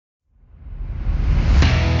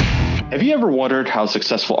Have you ever wondered how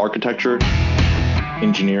successful architecture,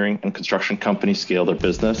 engineering, and construction companies scale their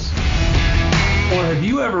business? Or have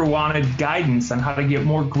you ever wanted guidance on how to get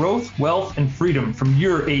more growth, wealth, and freedom from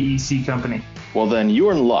your AEC company? Well, then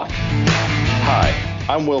you're in luck. Hi,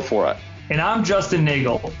 I'm Will Forat. And I'm Justin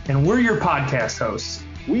Nagel, and we're your podcast hosts.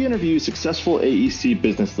 We interview successful AEC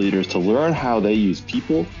business leaders to learn how they use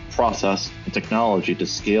people, process, and technology to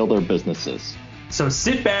scale their businesses. So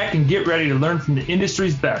sit back and get ready to learn from the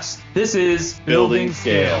industry's best. This is Building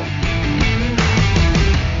Scale.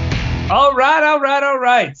 All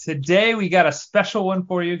right. Today we got a special one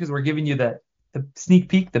for you because we're giving you the sneak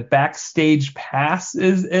peek, the backstage pass,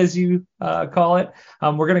 as you call it.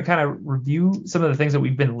 We're going to kind of review some of the things that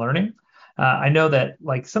we've been learning. I know that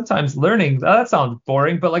sometimes learning, that sounds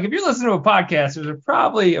boring, but if you're listening to a podcast, there's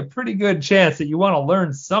probably a pretty good chance that you want to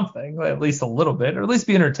learn something, at least a little bit, or at least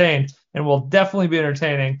be entertained, and we'll definitely be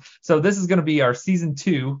entertaining. So this is going to be our season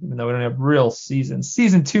 2, even though we don't have real season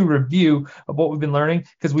 2 review of what we've been learning,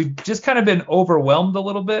 because we've just kind of been overwhelmed a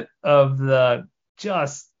little bit of the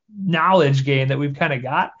just knowledge gain that we've kind of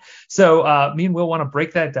got. So me and Will want to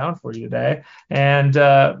break that down for you today. And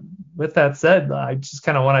with that said, I just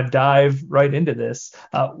kind of want to dive right into this.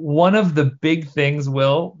 One of the big things,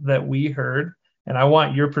 Will, that we heard, and I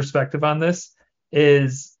want your perspective on this,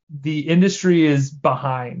 is the industry is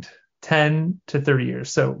behind 10 to 30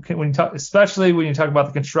 years. So especially when you talk about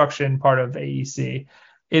the construction part of AEC,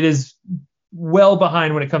 it is well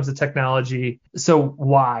behind when it comes to technology. So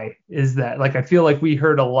why is that? I feel like we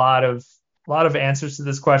heard a lot of answers to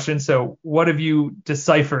this question. So what have you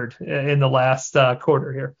deciphered in the last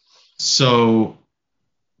quarter here? So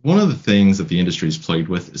one of the things that the industry is plagued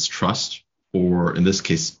with is trust, or in this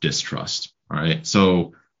case, distrust. All right.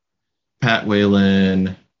 So Pat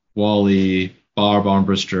Whalen, Wally, Barb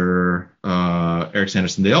Armbruster, Eric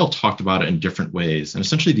Sanderson, they all talked about it in different ways. And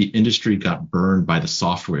essentially the industry got burned by the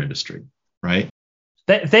software industry, right?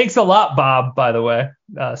 Thanks a lot, Bob, by the way,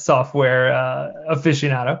 software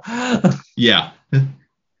aficionado. Yeah.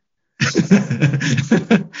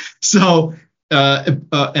 So,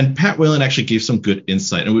 and Pat Whalen actually gave some good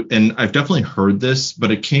insight. And I've definitely heard this,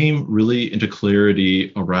 but it came really into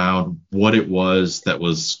clarity around what it was that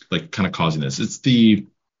was kind of causing this. I think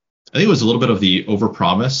it was a little bit of the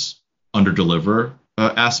overpromise, underdeliver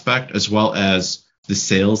aspect, as well as the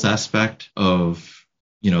sales aspect of,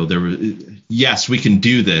 yes, we can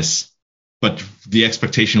do this, but the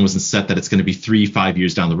expectation wasn't set that it's going to be 3-5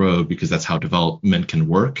 years down the road, because that's how development can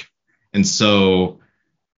work. And so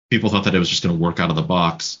people thought that it was just going to work out of the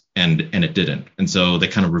box, and it didn't. And so they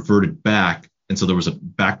kind of reverted back. And so there was a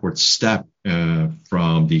backward step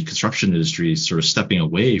from the construction industry sort of stepping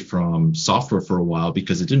away from software for a while,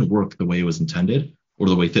 because it didn't work the way it was intended or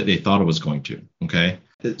the way that they thought it was going to. Okay.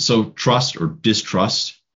 So trust or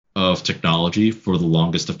distrust of technology for the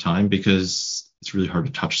longest of time, because it's really hard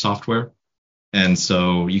to touch software. And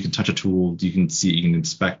so you can touch a tool, you can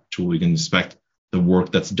inspect a tool, you can inspect the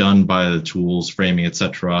work that's done by the tools, framing,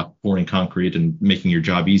 etc., pouring concrete and making your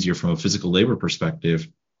job easier from a physical labor perspective.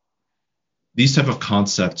 These type of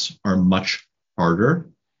concepts are much harder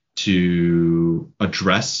to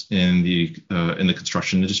address in the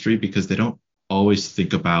construction industry, because they don't always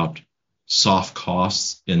think about soft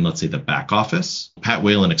costs in, let's say, the back office. Pat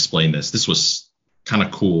Whalen explained this. This was kind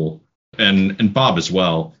of cool, and Bob as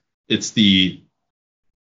well. It's the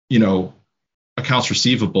accounts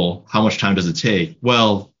receivable. How much time does it take?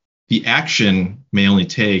 Well, the action may only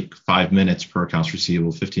take 5 minutes per accounts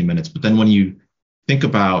receivable, 15 minutes. But then when you think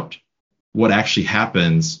about what actually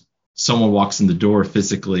happens, someone walks in the door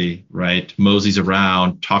physically, right? Moseys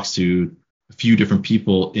around, talks to a few different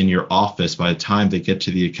people in your office. By the time they get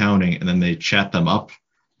to the accounting and then they chat them up,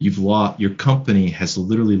 your company has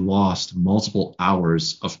literally lost multiple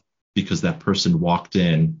hours because that person walked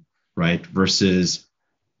in, right? Versus,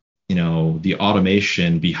 the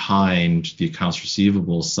automation behind the accounts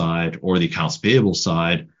receivable side or the accounts payable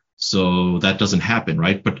side. So that doesn't happen,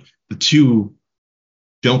 right? But the two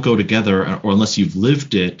don't go together, or unless you've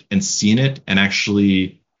lived it and seen it and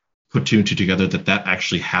actually put 2 and 2 together that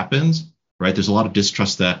actually happens, right? There's a lot of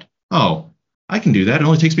distrust that, oh, I can do that. It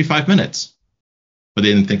only takes me 5 minutes. But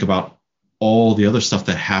they didn't think about all the other stuff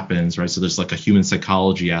that happens, right? So there's a human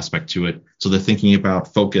psychology aspect to it. So they're thinking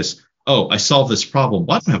about focus. Oh, I solved this problem.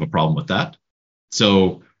 Well, I don't have a problem with that.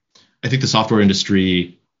 So I think the software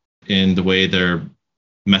industry, in the way they're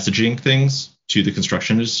messaging things to the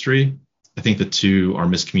construction industry, I think the two are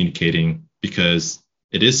miscommunicating, because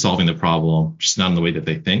it is solving the problem, just not in the way that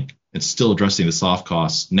they think. It's still addressing the soft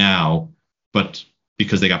costs now, but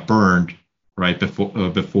because they got burned right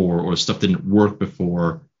before or stuff didn't work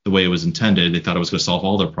before, the way it was intended. They thought it was going to solve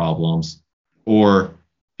all their problems. Or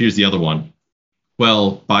here's the other one.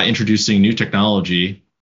 Well, by introducing new technology,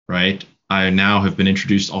 right, I now have been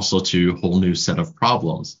introduced also to a whole new set of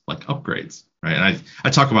problems like upgrades, right? And I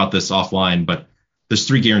talk about this offline, but there's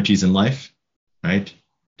 3 guarantees in life, right?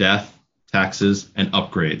 Death, taxes, and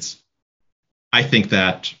upgrades. I think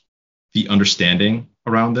that the understanding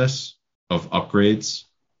around this of upgrades,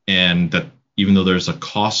 and that even though there's a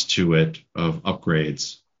cost to it of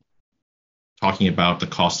upgrades, talking about the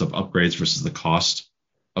cost of upgrades versus the cost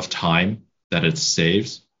of time that it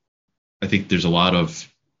saves, I think there's a lot of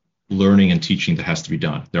learning and teaching that has to be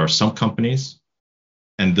done. There are some companies,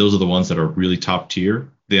 and those are the ones that are really top tier.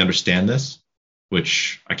 They understand this,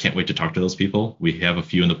 which I can't wait to talk to those people. We have a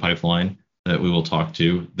few in the pipeline that we will talk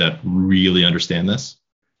to that really understand this.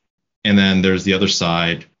 And then there's the other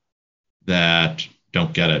side that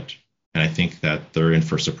don't get it. And I think that they're in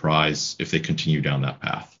for a surprise if they continue down that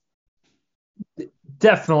path.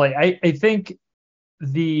 Definitely. I think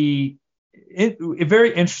very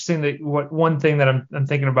interesting that one thing that I'm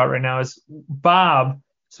thinking about right now is Bob,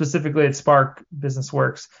 specifically at Spark Business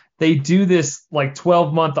Works, they do this like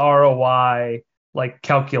 12-month ROI like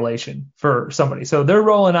calculation for somebody. So they're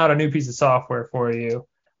rolling out a new piece of software for you.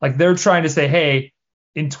 Like they're trying to say, hey,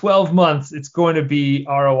 in 12 months, it's going to be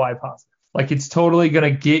ROI positive. Like it's totally going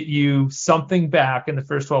to get you something back in the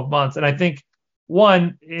first 12 months. And I think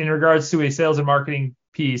one, in regards to a sales and marketing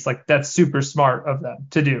piece, like that's super smart of them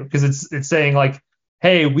to do, because it's saying like,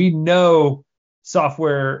 hey, we know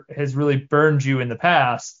software has really burned you in the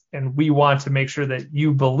past, and we want to make sure that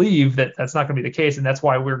you believe that that's not going to be the case, and that's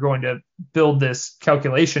why we're going to build this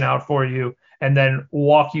calculation out for you and then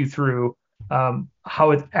walk you through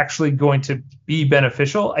how it's actually going to be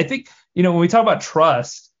beneficial. I think, when we talk about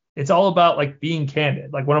trust, it's all about like being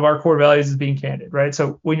candid. Like one of our core values is being candid, right?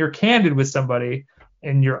 So when you're candid with somebody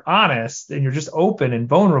and you're honest and you're just open and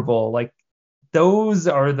vulnerable, like those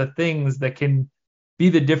are the things that can be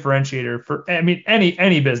the differentiator for,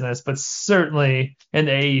 any business, but certainly in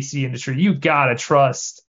the AEC industry. You got to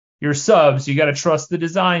trust your subs. You got to trust the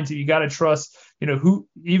design team. You got to trust, who,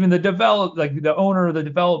 even the owner of the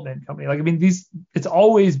development company. It's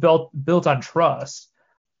always built on trust,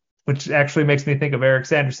 which actually makes me think of Eric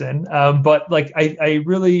Sanderson. But like, I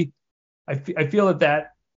feel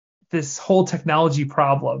that this whole technology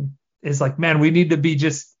problem is like, man, we need to be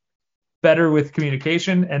just better with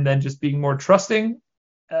communication, and then just being more trusting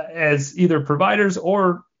as either providers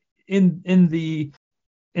or in the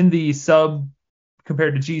sub,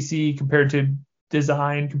 compared to GC, compared to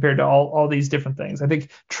design, compared to all these different things. I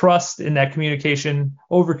think trust in that communication,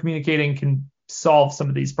 over communicating, can solve some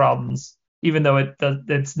of these problems, even though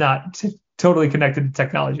it's not totally connected to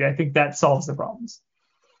technology. I think that solves the problems.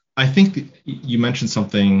 I think you mentioned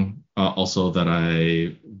something also that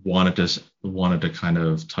I wanted to kind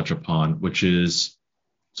of touch upon, which is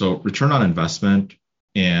so return on investment.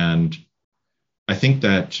 And I think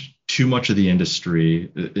that too much of the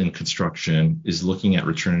industry in construction is looking at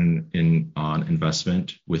return on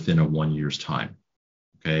investment within a 1 year's time,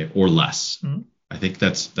 okay, or less. Mm-hmm. I think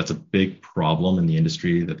that's a big problem in the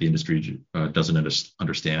industry that the industry doesn't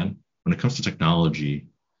understand. When it comes to technology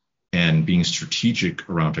and being strategic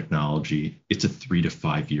around technology, it's a 3 to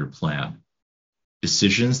 5 year plan.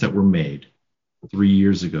 Decisions that were made 3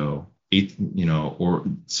 years ago, or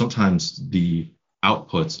sometimes the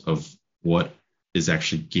outputs of what is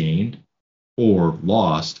actually gained or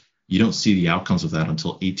lost, you don't see the outcomes of that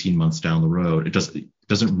until 18 months down the road. It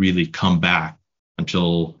doesn't really come back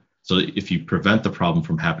until, so if you prevent the problem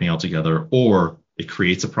from happening altogether, or it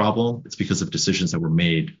creates a problem, it's because of decisions that were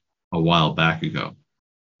made a while back ago.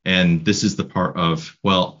 And this is the part of,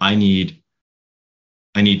 well, I need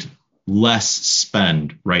less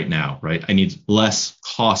spend right now, right? I need less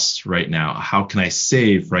costs right now. How can I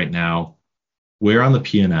save right now? Where on the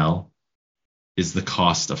P&L is the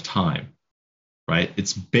cost of time, right?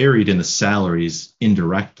 It's buried in the salaries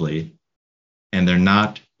indirectly, and they're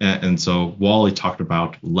not. And so Wally talked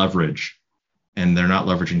about leverage, and they're not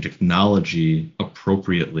leveraging technology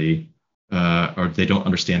appropriately, or they don't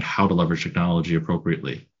understand how to leverage technology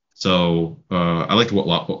appropriately. So I liked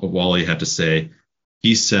what Wally had to say.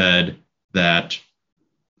 He said that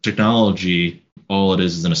technology, all it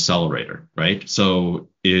is an accelerator, right? So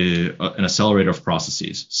an accelerator of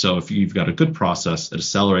processes. So if you've got a good process, it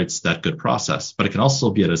accelerates that good process, but it can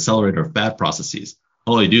also be an accelerator of bad processes.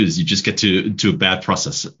 All you do is you just get to a bad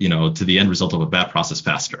process, to the end result of a bad process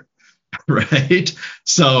faster, right?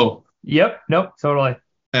 So. Yep. Nope. Totally.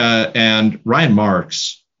 And Ryan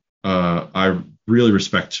Marks, I really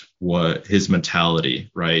respect his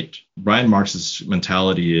mentality, right? Ryan Marks's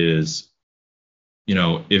mentality is,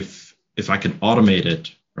 if I can automate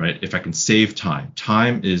it, right? If I can save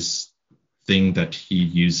time is thing that he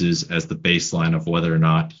uses as the baseline of whether or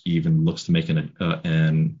not he even looks to make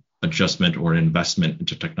an adjustment or an investment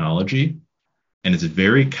into technology. And it's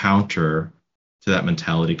very counter to that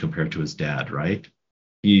mentality compared to his dad, right?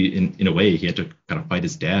 He, in a way, he had to kind of fight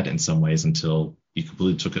his dad in some ways until he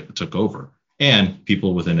completely took over, and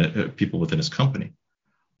people within his company.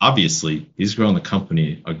 Obviously, he's grown the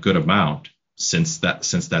company a good amount since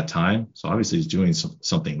that time. So obviously, he's doing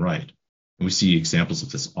something right. And we see examples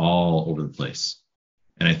of this all over the place.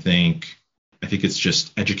 And I think it's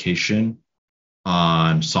just education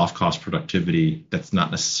on soft cost productivity that's not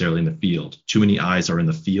necessarily in the field. Too many eyes are in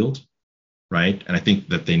the field, right? And I think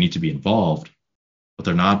that they need to be involved, but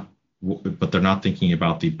they're not thinking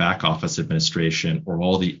about the back office administration or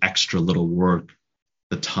all the extra little work,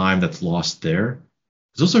 the time that's lost there.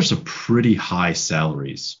 Those are some pretty high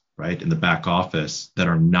salaries, right, in the back office that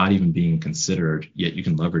are not even being considered, yet you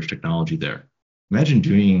can leverage technology there.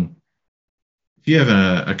 Imagine if you have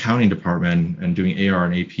an accounting department and doing AR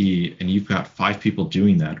and AP and you've got 5 people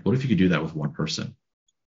doing that, what if you could do that with one person?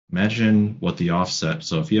 Imagine what the offset,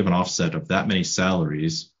 so if you have an offset of that many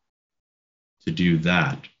salaries to do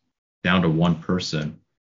that down to one person,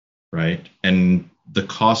 right? And the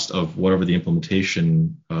cost of whatever the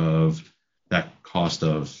implementation of that cost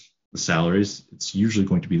of the salaries, it's usually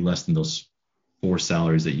going to be less than those 4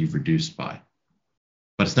 salaries that you've reduced by.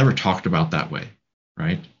 But it's never talked about that way,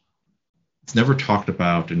 right? It's never talked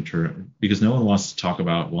about because no one wants to talk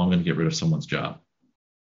about, well, I'm going to get rid of someone's job.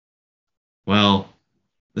 Well,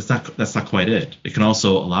 that's not quite it. It can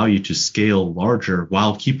also allow you to scale larger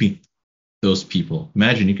while keeping those people.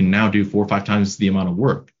 Imagine you can now do 4 or 5 times the amount of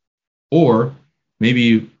work. Or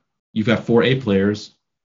maybe you've got 4 A players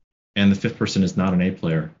and the 5th person is not an A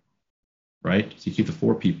player, right? So you keep the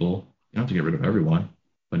 4 people. You don't have to get rid of everyone,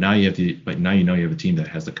 but now you have a team that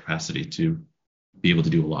has the capacity to be able to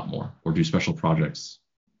do a lot more or do special projects,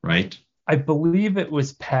 right? I believe it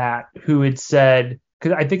was Pat who had said,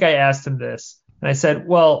 because I think I asked him this, and I said,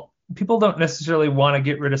 well, people don't necessarily want to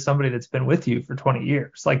get rid of somebody that's been with you for 20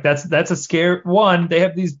 years. Like that's a scare. One, they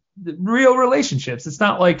have these real relationships. It's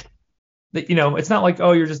not like that, it's not like,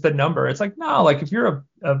 oh, you're just a number. It's like, no, like if you're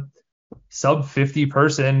a sub 50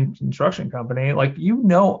 person construction company, like,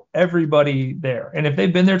 everybody there. And if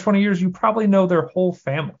they've been there 20 years, you probably know their whole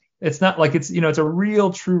family. It's not like it's a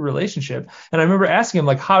real true relationship. And I remember asking him,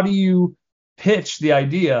 like, how do you pitch the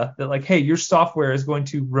idea that, like, hey, your software is going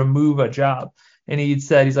to remove a job? And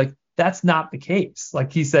he's like, that's not the case.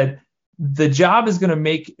 Like he said, the technology is going to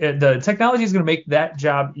make that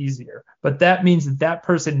job easier, but that means that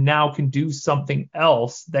person now can do something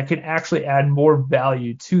else that can actually add more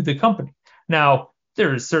value to the company. Now,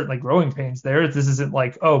 there is certainly growing pains there. This isn't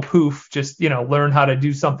like, oh, poof, just, learn how to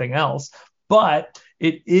do something else. But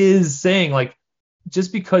it is saying, like,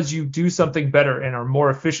 just because you do something better and are more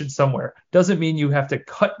efficient somewhere doesn't mean you have to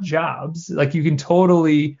cut jobs. Like, you can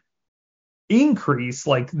totally increase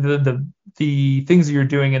like the things that you're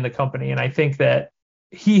doing in the company. And I think that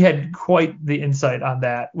he had quite the insight on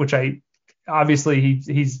that, which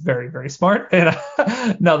he's very, very smart. And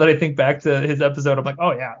now that I think back to his episode, I'm like,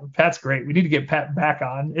 oh yeah, Pat's great. We need to get Pat back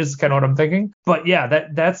on, is kind of what I'm thinking. But yeah,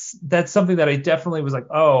 that's something that I definitely was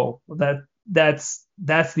like, oh, that's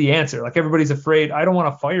the answer. Like, everybody's afraid. I don't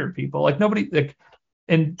want to fire people. Like, nobody, like,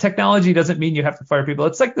 and technology doesn't mean you have to fire people.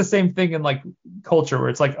 It's like the same thing in like culture where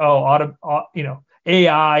it's like,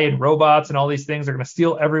 AI and robots and all these things are going to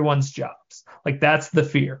steal everyone's jobs. Like, that's the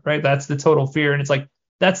fear, right? That's the total fear. And it's like,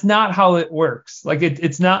 that's not how it works. Like,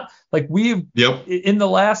 it's not like in the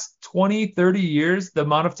last 20, 30 years, the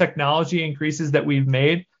amount of technology increases that we've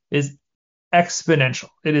made is exponential.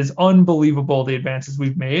 It is unbelievable, the advances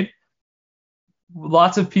we've made.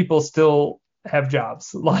 Lots of people still have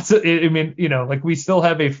jobs. We still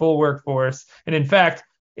have a full workforce. And in fact,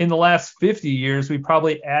 in the last 50 years, we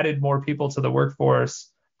probably added more people to the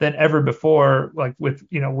workforce than ever before, like with,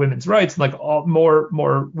 women's rights, and like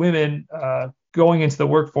more women going into the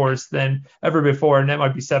workforce than ever before. And that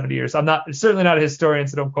might be 70 years. I'm certainly not a historian,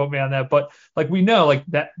 so don't quote me on that. But like, we know, like,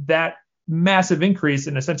 that massive increase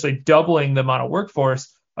in essentially doubling the amount of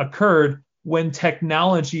workforce occurred when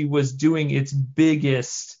technology was doing its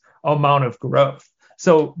biggest amount of growth.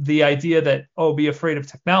 So the idea that, oh, be afraid of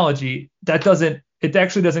technology, it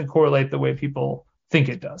actually doesn't correlate the way people think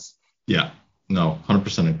it does. Yeah, no,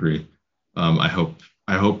 100% agree. I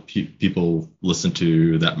hope people listen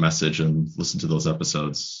to that message and listen to those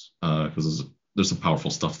episodes, because there's some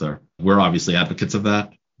powerful stuff there. We're obviously advocates of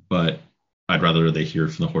that, but I'd rather they hear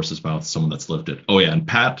from the horse's mouth, someone that's lived it. Oh yeah, and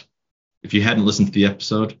Pat, if you hadn't listened to the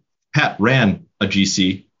episode, Pat ran a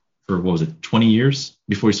GC for, what was it, 20 years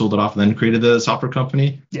before he sold it off and then created the software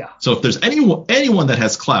company. Yeah. So if there's anyone that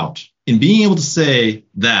has clout in being able to say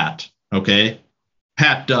that, okay,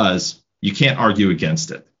 Pat does, you can't argue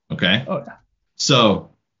against it. Okay. Oh yeah.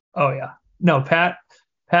 So. Oh yeah. No, Pat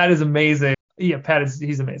is amazing. Yeah,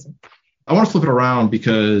 he's amazing. I want to flip it around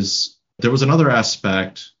because there was another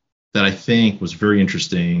aspect that I think was very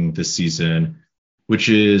interesting this season, which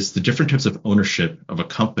is the different types of ownership of a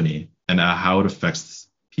company and how it affects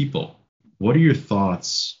people. What are your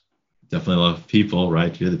thoughts? Definitely love people,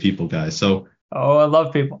 right? You're the people guy. So, I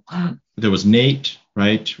love people. There was Nate,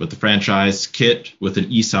 right, with the franchise, Kit with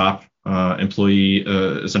an ESOP employee,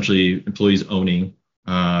 essentially employees owning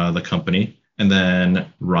the company, and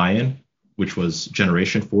then Ryan, which was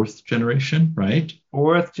fourth generation, right?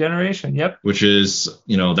 Fourth generation, yep. Which is,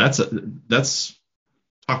 that's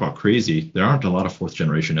talk about crazy. There aren't a lot of fourth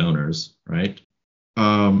generation owners, right?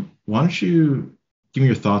 Why don't you give me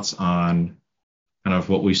your thoughts on kind of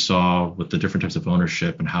what we saw with the different types of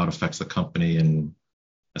ownership and how it affects the company and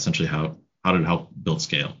essentially how did it help build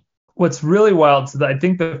scale? What's really wild, so I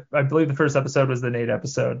believe the first episode was the Nate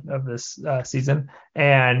episode of this season,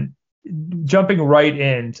 and jumping right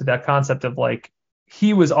into that concept of like,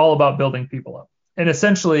 he was all about building people up and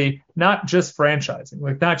essentially not just franchising,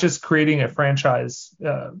 like not just creating a franchise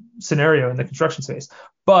scenario in the construction space,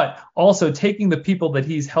 but also taking the people that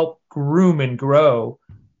he's helped groom and grow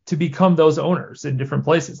to become those owners in different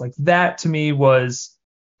places. Like that to me was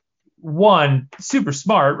one, super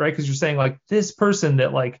smart, right? Because you're saying like this person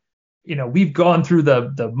that like, we've gone through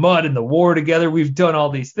the mud and the war together. We've done all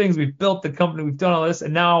these things. We've built the company. We've done all this.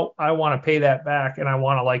 And now I want to pay that back. And I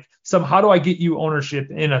want to like, how do I get you ownership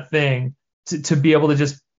in a thing to be able to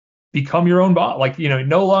just become your own boss? Like,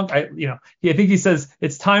 no longer, I think he says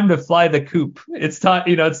it's time to fly the coop. It's time,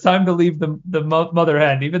 it's time to leave the mother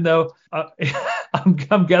hen, even though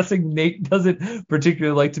I'm guessing Nate doesn't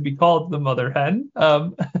particularly like to be called the mother hen.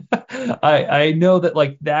 I know that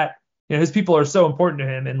like that, his people are so important to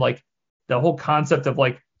him, and like the whole concept of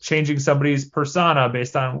like changing somebody's persona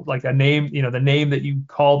based on like a name, the name that you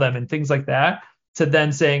call them and things like that, to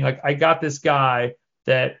then saying like, I got this guy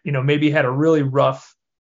that, maybe had a really rough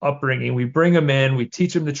upbringing. We bring him in, we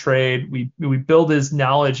teach him the trade, we build his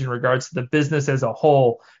knowledge in regards to the business as a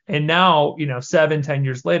whole. And now, 7-10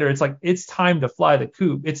 years later, it's like, it's time to fly the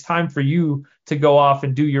coop. It's time for you to go off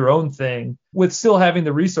and do your own thing with still having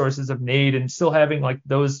the resources of Nate and still having like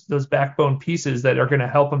those backbone pieces that are going to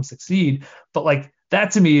help him succeed. But like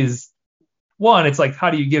that to me is one, it's like, how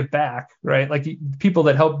do you give back, right? Like people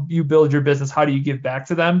that help you build your business, how do you give back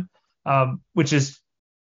to them? Which is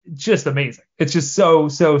just amazing. It's just so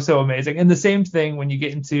amazing. And the same thing when you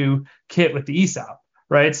get into Kit with the ESOP,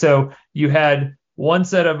 right? So you had one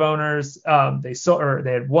set of owners, they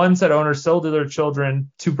had one set of owners sold to their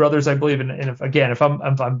children, two brothers, I believe. And if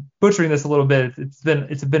I'm butchering this a little bit, it's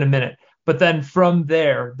been a minute. But then from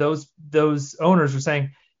there, those owners are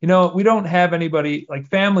saying, we don't have anybody like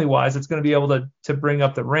family wise that's going to be able to bring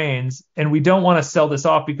up the reins, and we don't want to sell this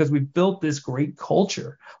off because we've built this great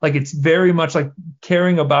culture. Like it's very much like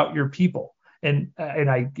caring about your people. And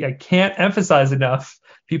I can't emphasize enough,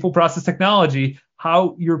 people, process, technology,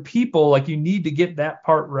 how your people, like you need to get that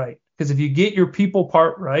part right. Because if you get your people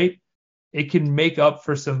part right, it can make up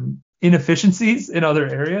for some inefficiencies in other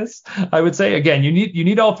areas. I would say, again, you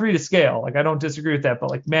need all three to scale. Like I don't disagree with that,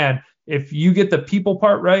 but like, man, if you get the people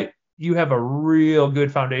part right, you have a real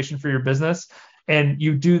good foundation for your business. And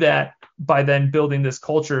you do that by then building this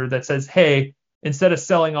culture that says, hey, instead of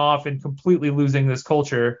selling off and completely losing this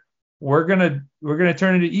culture, we're gonna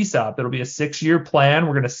turn it into ESOP. It'll be a 6-year plan.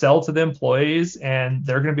 We're gonna sell to the employees, and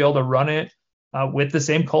they're gonna be able to run it with the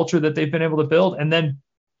same culture that they've been able to build, and then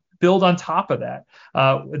build on top of that.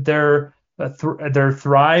 Their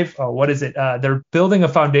Thrive. What is it? They're building a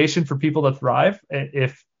foundation for people to thrive.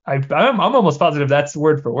 I'm almost positive that's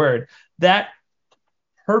word for word. That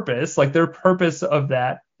purpose, like their purpose of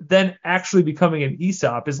that, then actually becoming an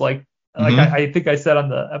ESOP is like I think I said on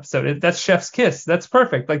the episode, that's chef's kiss. That's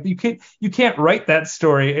perfect. Like you can't write that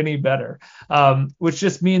story any better. Which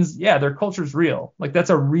just means, yeah, their culture is real. Like that's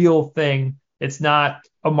a real thing. It's not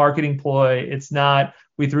a marketing ploy. It's not,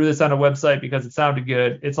 we threw this on a website because it sounded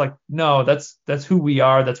good. It's like, no, that's who we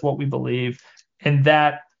are. That's what we believe. And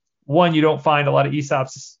that one, you don't find a lot of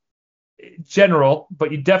ESOPs in general,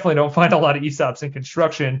 but you definitely don't find a lot of ESOPs in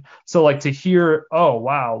construction. So like to hear, oh,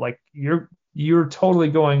 wow, like you're totally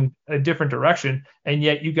going a different direction, and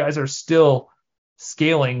yet you guys are still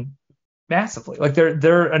scaling massively. Like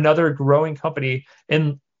they're another growing company,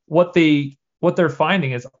 and what they're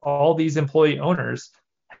finding is all these employee owners,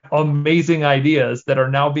 amazing ideas that are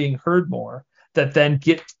now being heard more, that then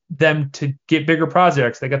get them to get bigger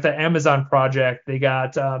projects. They got the Amazon project. They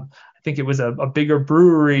got, I think it was a bigger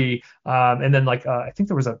brewery. And then like, I think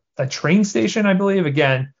there was a train station, I believe.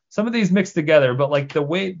 Again, some of these mixed together, but like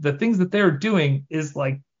the things that they're doing is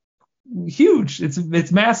like huge.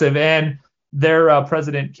 It's massive. And their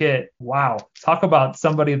president, Kit, wow, talk about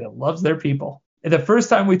somebody that loves their people. And the first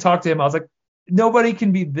time we talked to him, I was like, nobody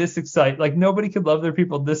can be this excited. Like nobody could love their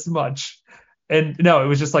people this much. And no, it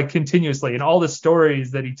was just like continuously, and all the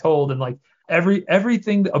stories that he told, and like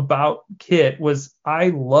everything about Kit was, I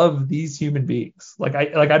love these human beings. I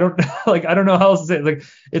don't I don't know how else to say it. Like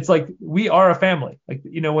it's like we are a family. Like,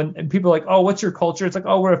 you know, when and people are like, oh, what's your culture? It's like,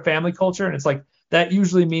 oh, we're a family culture, and it's like that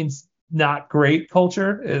usually means not great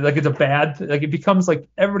culture. Like it's a bad, like it becomes like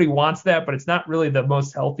everybody wants that, but it's not really the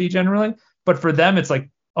most healthy generally. But for them, it's like,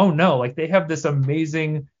 oh no, like they have this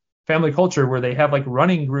amazing family culture where they have like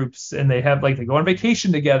running groups, and they have like they go on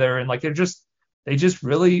vacation together, and like they just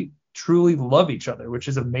really truly love each other, which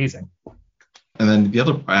is amazing. And then the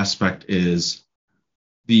other aspect is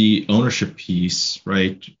the ownership piece,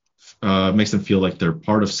 right? Makes them feel like they're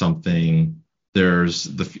part of something. There's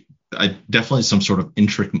definitely some sort of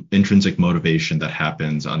intrinsic motivation that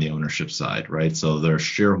happens on the ownership side, right? So they're a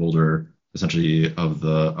shareholder essentially of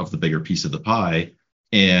the bigger piece of the pie,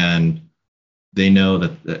 and they know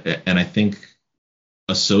that, and I think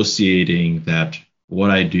associating that what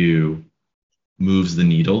I do moves the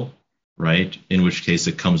needle, right? In which case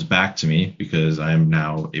it comes back to me because I am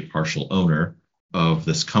now a partial owner of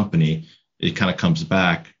this company. It kind of comes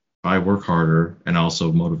back. I work harder and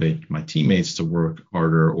also motivate my teammates to work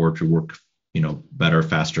harder or to work, you know, better,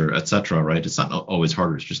 faster, etc. Right? It's not always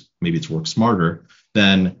harder. It's just maybe it's work smarter.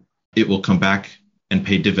 Then it will come back and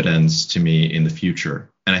pay dividends to me in the future.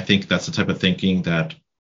 And I think that's the type of thinking that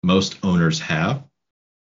most owners have,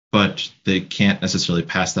 but they can't necessarily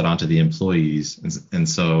pass that on to the employees. And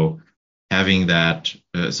so having that,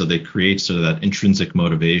 so they create sort of that intrinsic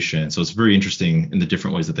motivation. So it's very interesting in the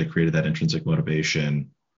different ways that they created that intrinsic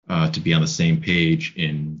motivation to be on the same page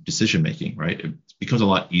in decision making, right? It becomes a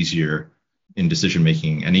lot easier in decision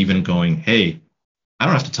making, and even going, hey, I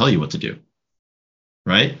don't have to tell you what to do,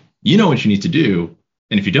 right? You know what you need to do.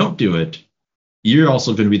 And if you don't do it, you're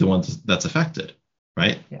also going to be the one that's affected,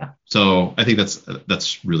 right? Yeah. So I think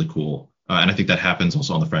that's really cool. And I think that happens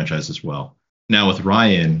also on the franchise as well. Now with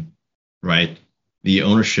Ryan, right, the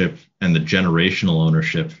ownership and the generational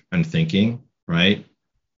ownership and thinking, right?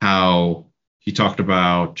 How he talked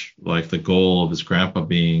about like the goal of his grandpa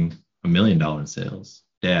being $1 million in sales,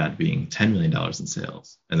 dad being $10 million in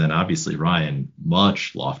sales. And then obviously Ryan,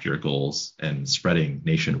 much loftier goals and spreading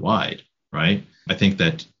nationwide, right? I think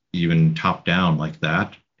that even top down like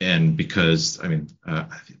that. And because, I mean, what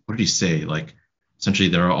did he say? Like, essentially,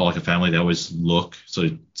 they're all like a family. They always look. So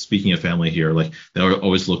speaking of family here, like they're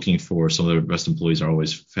always looking for, some of the best employees are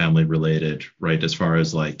always family related, right? As far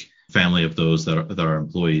as like family of those that are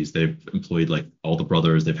employees, they've employed like all the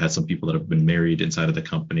brothers. They've had some people that have been married inside of the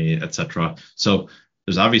company, etc. So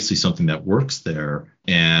there's obviously something that works there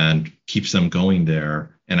and keeps them going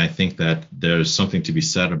there. And I think that there's something to be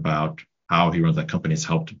said about how he runs that company has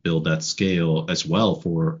helped build that scale as well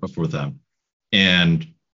for them. And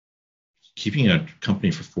keeping a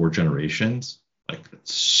company for 4 generations, like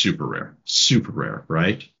that's super rare,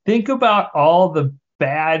 right? Think about all the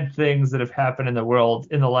bad things that have happened in the world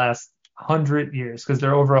in the last 100 years, because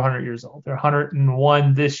they're over 100 years old. They're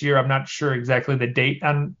 101 this year. I'm not sure exactly the date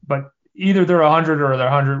but either they're 100 or they're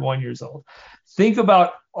 101 years old. Think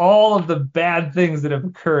about all of the bad things that have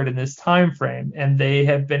occurred in this time frame, and they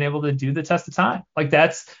have been able to do the test of time. Like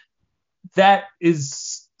that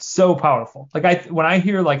is so powerful. Like when I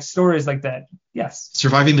hear like stories like that, yes.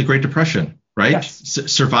 Surviving the Great Depression, right? Yes.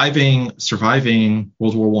 Surviving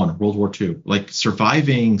World War I, World War II, like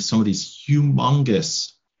surviving some of these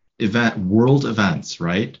humongous world events,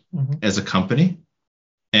 right? Mm-hmm. As a company.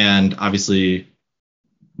 And obviously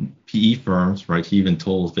PE firms, right? He even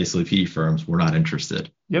told basically PE firms, we're not interested.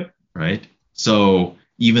 Yep. Right. So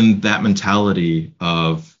even that mentality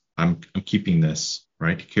of I'm keeping this,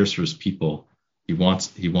 right? He cares for his people. He wants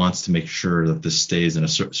to make sure that this stays in a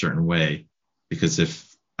certain way, because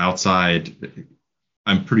if outside,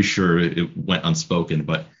 I'm pretty sure it went unspoken,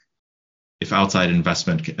 but if outside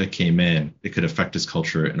investment came in, it could affect his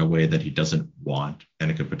culture in a way that he doesn't want, and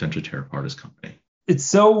it could potentially tear apart his company. It's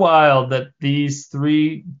so wild that these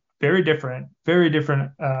 3 very different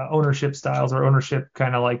ownership styles, or ownership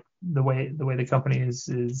kind of like the way the company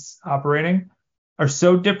is operating, are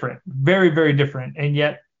so different, very, very different. And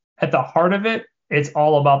yet at the heart of it, it's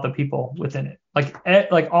all about the people within it.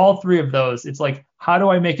 Like all 3 of those, it's like, how do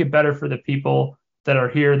I make it better for the people that are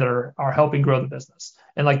here that are helping grow the business.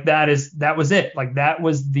 And like that was it. Like that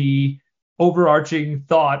was the overarching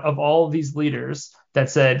thought of all of these leaders that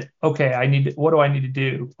said, okay, what do I need to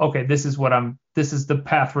do? Okay, this is the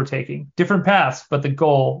path we're taking. Different paths, but the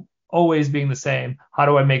goal always being the same. How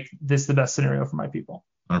do I make this the best scenario for my people?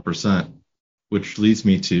 100%. Which leads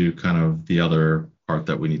me to kind of the other part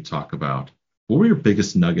that we need to talk about. What were your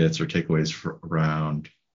biggest nuggets or takeaways around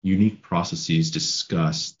unique processes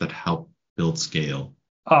discussed that help build scale?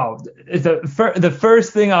 Oh, the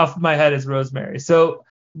first thing off my head is Rosemary. So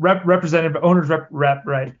representative owners rep,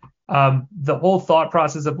 right? The whole thought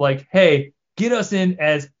process of like, hey, get us in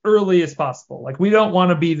as early as possible. Like we don't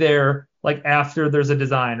want to be there like after there's a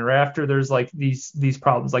design or after there's like these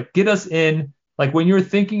problems. Like get us in like when you're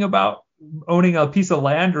thinking about owning a piece of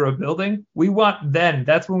land or a building,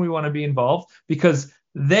 that's when we want to be involved, because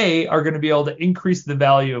they are going to be able to increase the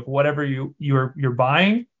value of whatever you're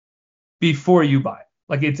buying before you buy it.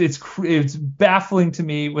 Like it's baffling to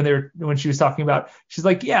me when she was talking about, she's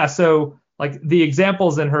like, yeah, so like the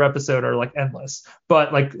examples in her episode are like endless,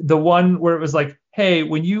 but like the one where it was like, hey,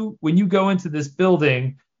 when you go into this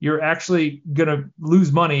building, you're actually gonna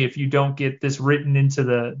lose money if you don't get this written into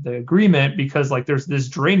the agreement, because like there's this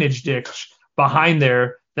drainage ditch behind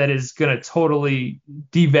there that is gonna totally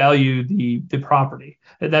devalue the property.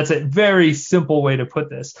 And that's a very simple way to put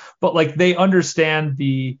this, but like they understand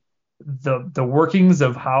the workings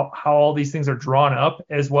of how all these things are drawn up,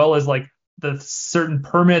 as well as like the certain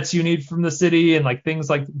permits you need from the city and like things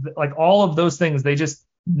like all of those things they just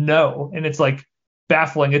know. And it's like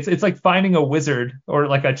baffling. It's like finding a wizard or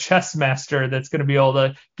like a chess master that's going to be able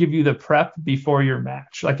to give you the prep before your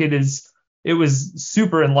match. Like it was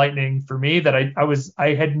super enlightening for me that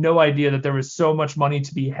I had no idea that there was so much money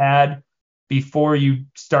to be had before you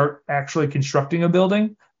start actually constructing a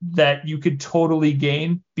building that you could totally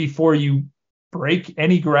gain before you break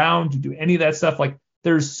any ground, to do any of that stuff. Like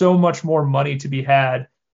there's so much more money to be had.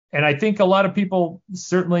 And I think a lot of people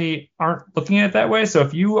certainly aren't looking at it that way. So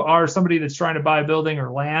if you are somebody that's trying to buy a building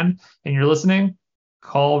or land and you're listening,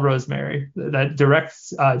 call Rosemary. That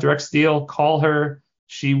direct steel, call her.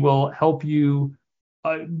 She will help you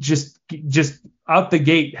just out the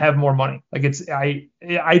gate have more money. Like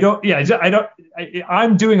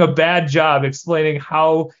I'm doing a bad job explaining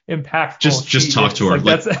how impactful. Just talk to her.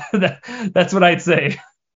 Like that's what I'd say.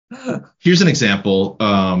 Here's an example.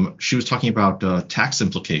 She was talking about tax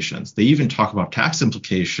implications. They even talk about tax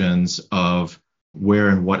implications of where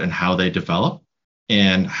and what and how they develop,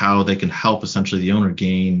 and how they can help essentially the owner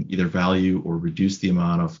gain either value or reduce the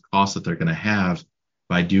amount of cost that they're going to have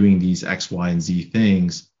by doing these X, Y, and Z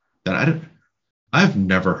things that I've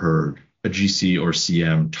never heard a GC or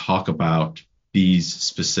CM talk about these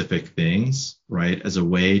specific things, right, as a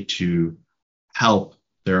way to help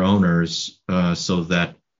their owners so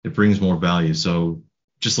that it brings more value. So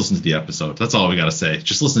just listen to the episode. That's all we got to say.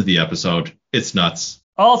 Just listen to the episode. It's nuts.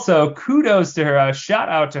 Also, kudos to her. A shout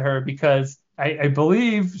out to her, because I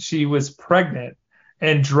believe she was pregnant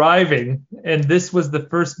and driving, and this was the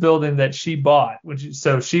first building that she bought.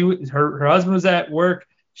 Her husband was at work.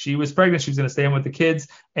 She was pregnant. She was going to stay in with the kids,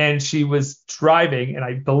 and she was driving. And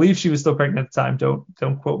I believe she was still pregnant at the time.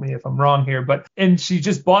 Don't quote me if I'm wrong here. And she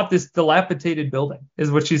just bought this dilapidated building, is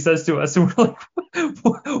what she says to us. And we're like,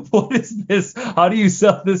 what is this? How do you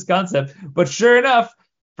sell this concept? But sure enough,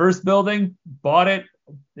 first building, bought it.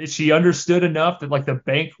 She understood enough that like a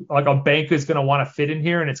bank is going to want to fit in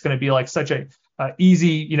here, and it's going to be like such a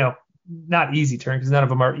easy, not easy turn, because none of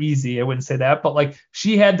them are easy. I wouldn't say that, but like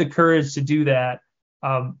she had the courage to do that.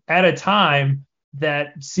 At a time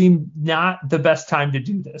that seemed not the best time to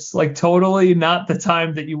do this, like totally not the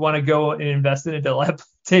time that you want to go and invest in a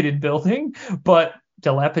dilapidated building,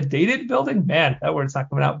 man, that word's not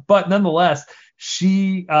coming out. But nonetheless,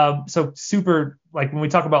 she, so super, like when we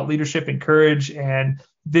talk about leadership and courage and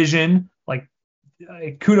vision, like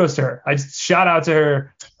kudos to her. I just shout out to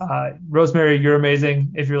her. Rosemary, you're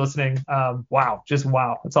amazing. If you're listening, wow, just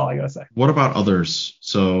wow. That's all I gotta say. What about others?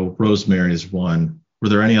 So Rosemary is one. Were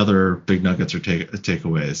there any other big nuggets or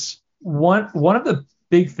takeaways? One of the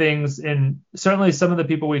big things, and certainly some of the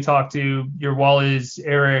people we talked to, your Wally's,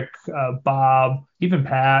 Eric, Bob, even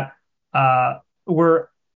Pat, were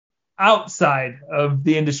outside of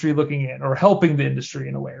the industry looking in or helping the industry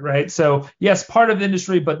in a way, right? So yes, part of the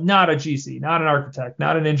industry, but not a GC, not an architect,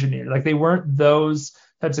 not an engineer. Like they weren't those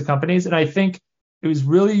types of companies. And I think it was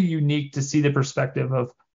really unique to see the perspective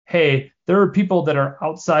of, hey, there are people that are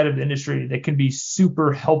outside of the industry that can be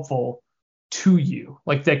super helpful to you,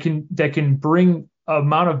 like that can bring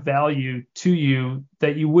amount of value to you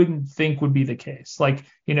that you wouldn't think would be the case. Like,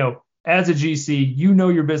 as a GC,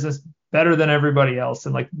 your business better than everybody else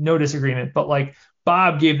and like no disagreement. But like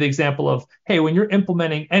Bob gave the example of, hey, when you're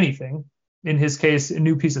implementing anything, in his case, a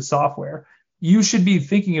new piece of software, you should be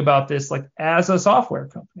thinking about this like as a software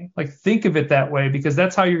company. Like think of it that way, because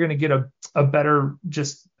that's how you're going to get a better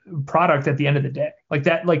just product at the end of the day. Like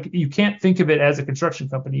that, like you can't think of it as a construction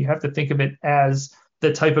company. You have to think of it as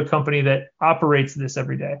the type of company that operates this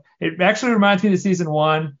every day. It actually reminds me of season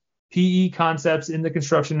 1, PE concepts in the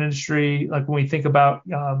construction industry. Like when we think about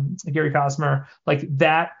Gary Cosmer, like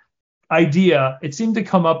that idea, it seemed to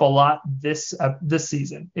come up a lot this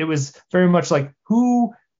season. It was very much like,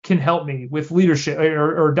 who can help me with leadership,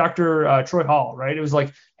 or Dr. Troy Hall, right? It was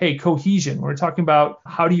like, hey, cohesion. We're talking about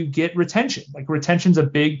how do you get retention? Like retention's a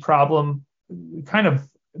big problem kind of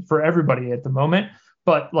for everybody at the moment,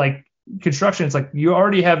 but like construction, it's like you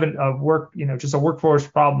already have just a workforce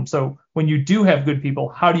problem. So when you do have good people,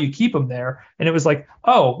 how do you keep them there? And it was like,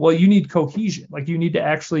 oh, well, you need cohesion. Like you need to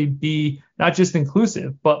actually be not just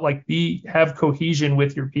inclusive, but like have cohesion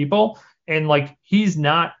with your people. And like he's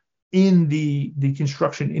not in the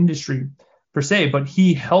construction industry per se, but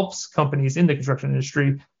he helps companies in the construction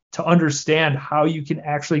industry to understand how you can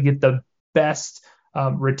actually get the best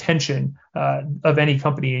retention of any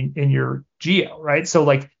company in your geo, right? So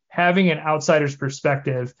like having an outsider's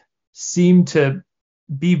perspective seemed to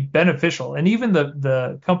be beneficial. And even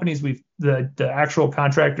the companies the actual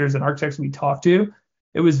contractors and architects we talked to,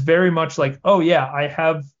 it was very much like, oh yeah, I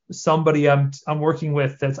have somebody I'm working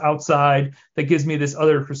with that's outside that gives me this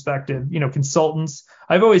other perspective. Consultants.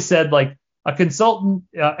 I've always said like a consultant,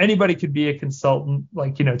 anybody could be a consultant,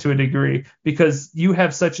 like, to a degree, because you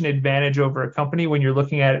have such an advantage over a company when you're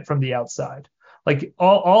looking at it from the outside. Like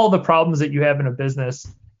all the problems that you have in a business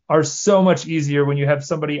are so much easier when you have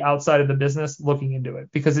somebody outside of the business looking into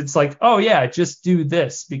it, because it's like, oh yeah, just do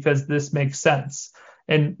this because this makes sense.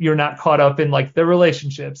 And you're not caught up in like the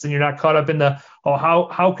relationships, and you're not caught up in the, oh,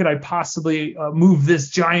 how could I possibly move this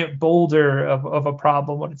giant boulder of a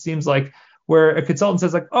problem? What it seems like, where a consultant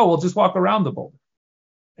says like, oh, well, just walk around the boulder.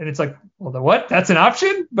 And it's like, well, the what? That's an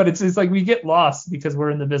option? But it's like we get lost because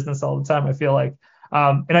we're in the business all the time, I feel like.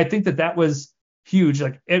 And I think that was huge.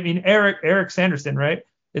 Like, I mean, Eric Sanderson, right?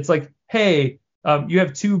 It's like, hey, you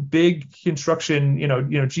have two big construction,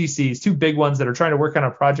 GCs, two big ones that are trying to work on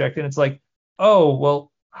a project. And it's like, oh,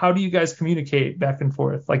 well, how do you guys communicate back and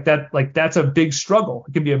forth? Like that's a big struggle.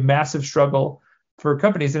 It can be a massive struggle for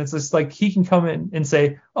companies. And it's just like, he can come in and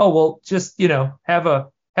say, oh, well, just, have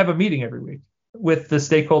a meeting every week with the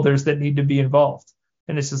stakeholders that need to be involved.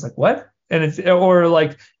 And it's just like, what? And it's, or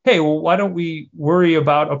like, hey, well, why don't we worry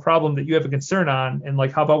about a problem that you have a concern on? And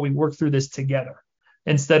like, how about we work through this together,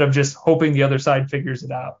 instead of just hoping the other side figures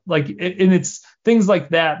it out? Like, and it's things like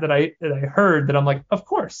that I heard that I'm like, of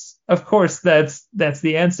course, that's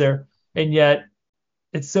the answer. And yet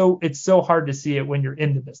it's so hard to see it when you're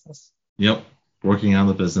in the business. Yep. Working on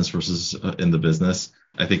the business versus in the business.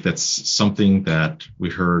 I think that's something that we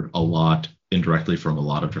heard a lot indirectly from a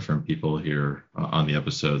lot of different people here on the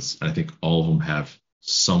episodes. And I think all of them have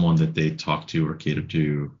someone that they talk to or cater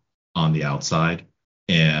to on the outside,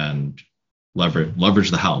 and leverage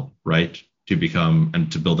the help, right, to become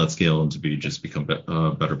and to build that scale and to become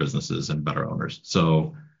better businesses and better owners.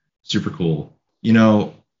 So super cool.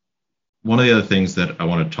 One of the other things that I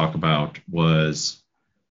want to talk about was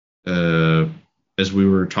as we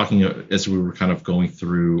were kind of going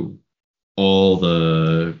through all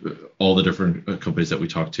the different companies that we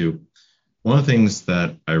talked to, one of the things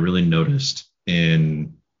that I really noticed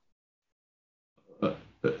in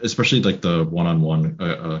especially like the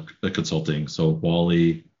one-on-one consulting, so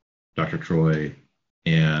Wally, Dr. Troy,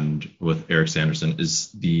 and with Eric Sanderson,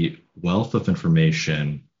 is the wealth of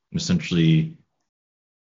information. Essentially,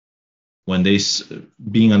 when they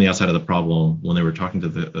being on the outside of the problem, when they were talking to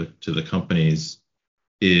the companies,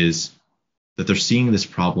 is that they're seeing this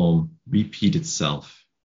problem repeat itself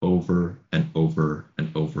over and over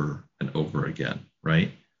and over and over again,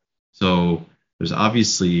 right? So there's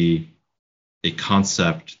obviously a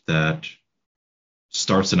concept that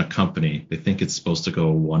starts in a company. They think it's supposed to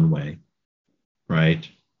go one way, right?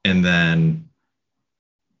 And then,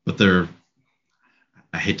 but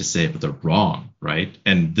I hate to say it, but they're wrong, right?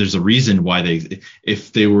 And there's a reason why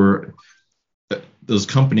if they were, those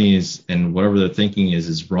companies and whatever they're thinking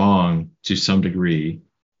is wrong to some degree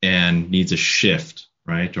and needs a shift,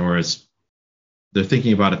 right? Or they're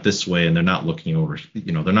thinking about it this way and they're not looking over,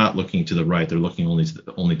 they're not looking to the right, they're looking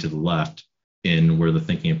only to the left in where the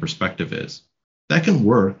thinking and perspective is. That can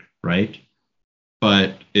work, right?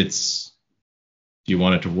 But do you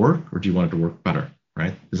want it to work or do you want it to work better,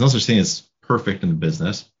 right? There's no such thing as perfect in the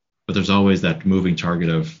business, but there's always that moving target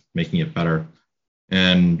of making it better.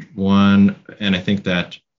 And I think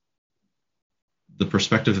that the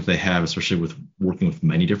perspective that they have, especially with working with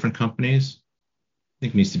many different companies, I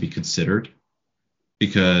think needs to be considered,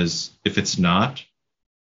 because if it's not,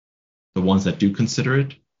 the ones that do consider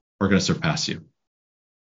it are going to surpass you.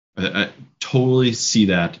 I totally see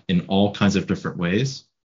that in all kinds of different ways.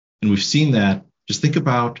 And we've seen that. Just think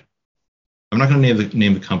about, I'm not going to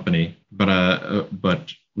name the company,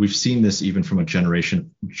 but we've seen this even from a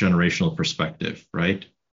generational perspective, right?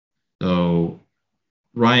 So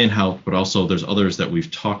Ryan helped, but also there's others that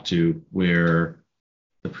we've talked to where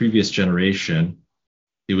the previous generation,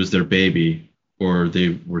 it was their baby, or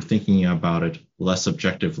they were thinking about it less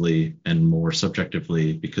objectively and more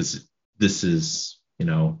subjectively because this is,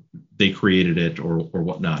 they created it or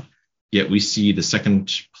whatnot. Yet we see the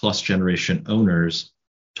second plus generation owners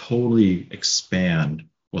totally expand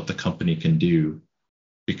what the company can do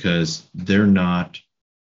because they're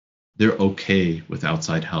okay with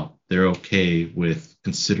outside help. They're okay with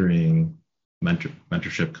considering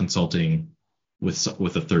mentorship, consulting with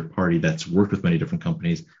a third party that's worked with many different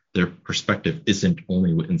companies. Their perspective isn't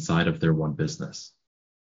only inside of their one business.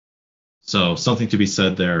 So something to be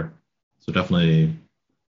said there. So definitely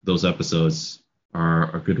those episodes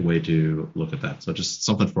are a good way to look at that. So just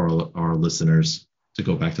something for our listeners to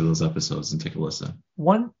go back to those episodes and take a listen.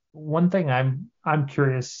 One thing I'm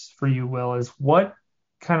curious for you, Will, is what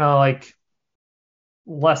kind of like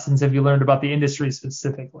lessons have you learned about the industry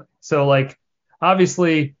specifically? So like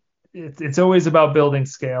obviously it's always about building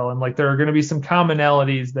scale, and like there are going to be some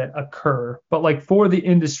commonalities that occur, but like for the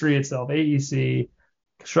industry itself, AEC,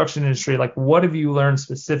 construction industry, like what have you learned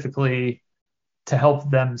specifically to help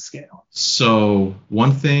them scale? So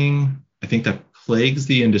one thing I think that plagues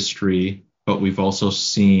the industry, but we've also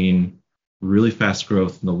seen really fast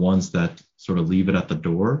growth in the ones that sort of leave it at the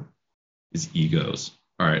door, is egos.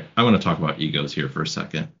 All right, I want to talk about egos here for a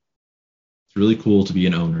second. It's really cool to be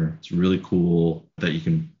an owner. It's really cool that you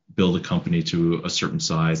can build a company to a certain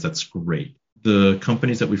size. That's great. The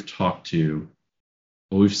companies that we've talked to,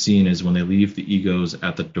 what we've seen is when they leave the egos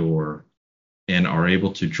at the door and are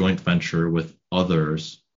able to joint venture with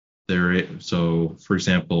others, so for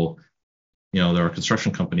example, there are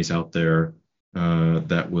construction companies out there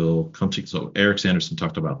that will come to, so Eric Sanderson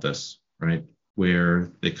talked about this, right?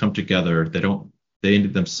 Where they come together, they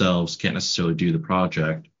themselves can't necessarily do the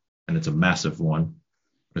project, and it's a massive one.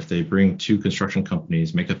 But if they bring two construction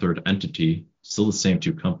companies, make a third entity, still the same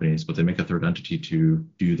two companies, but they make a third entity to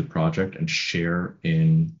do the project and share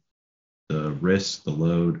in the risk, the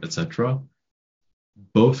load, etc.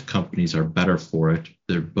 Both companies are better for it.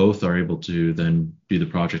 They both are able to then do the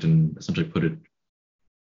project and essentially put it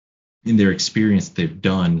in their experience. They've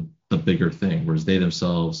done the bigger thing, whereas they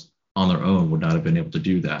themselves on their own would not have been able to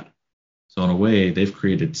do that. So in a way, they've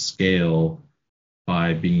created scale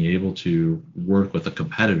by being able to work with a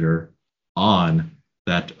competitor on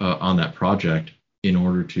that project in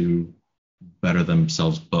order to better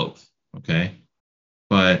themselves both. Okay,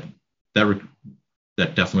 but that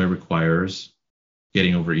definitely requires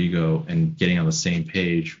getting over ego and getting on the same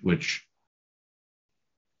page, which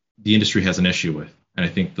the industry has an issue with. And I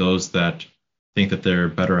think those that think that they're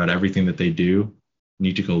better at everything that they do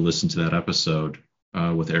need to go listen to that episode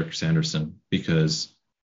with Eric Sanderson, because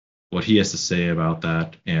what he has to say about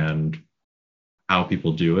that and how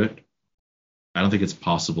people do it, I don't think it's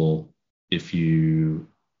possible if you're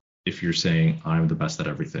saying I'm the best at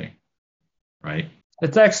everything, right?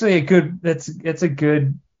 It's actually it's a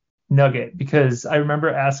good nugget, because I remember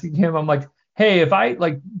asking him, I'm like, hey, if I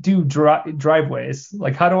like do driveways,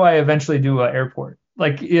 like how do I eventually do an airport?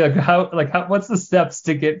 Like, how what's the steps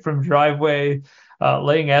to get from driveway,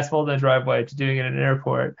 laying asphalt in a driveway, to doing it in an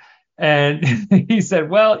airport? And he said,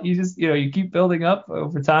 well, you just, you keep building up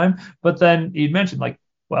over time. But then he mentioned like,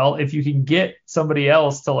 well, if you can get somebody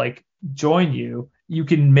else to like join you, you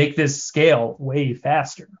can make this scale way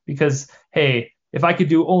faster, because, hey, if I could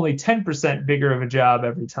do only 10% bigger of a job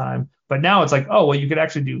every time, but now it's like, oh, well, you could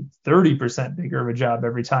actually do 30% bigger of a job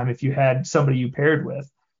every time if you had somebody you paired with.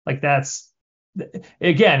 Like that's,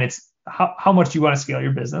 again, it's how much you want to scale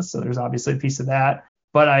your business. So there's obviously a piece of that.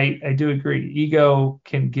 But I do agree, ego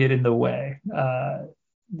can get in the way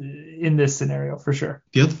in this scenario for sure.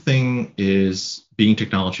 The other thing is being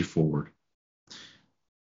technology forward.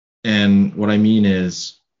 And what I mean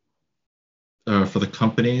is for the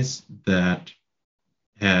companies that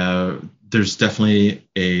there's definitely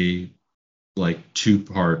a like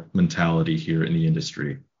two-part mentality here in the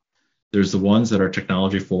industry. There's the ones that are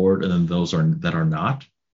technology forward, and then those that are not,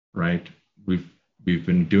 right? We've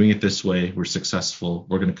been doing it this way. We're successful.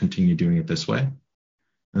 We're going to continue doing it this way.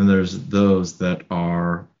 And there's those that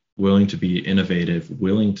are willing to be innovative,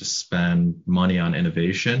 willing to spend money on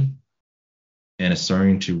innovation, and it's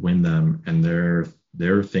starting to win them. And they're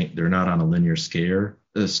not on a linear scale.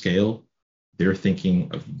 They're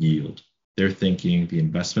thinking of yield. They're thinking the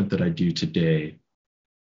investment that I do today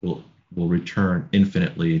will return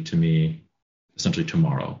infinitely to me essentially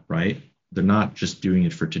tomorrow, right? They're not just doing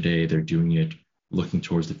it for today, they're doing it looking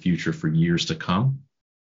towards the future for years to come.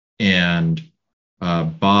 And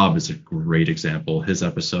Bob is a great example. His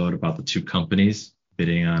episode about the two companies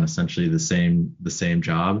bidding on essentially the same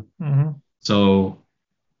job. Mm-hmm. So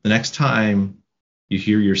the next time you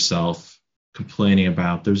hear yourself complaining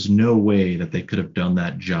about there's no way that they could have done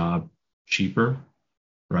that job cheaper,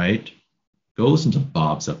 right? Go listen to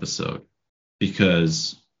Bob's episode,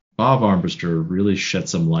 because Bob Armbruster really shed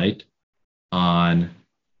some light on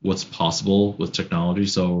what's possible with technology.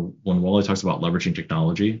 So when Wally talks about leveraging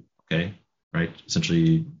technology, okay, right,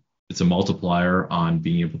 essentially it's a multiplier on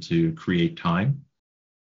being able to create time.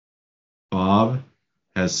 Bob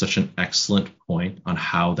has such an excellent point on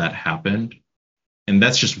how that happened. And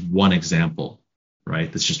that's just one example,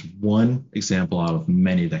 right? That's just one example out of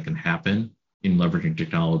many that can happen in leveraging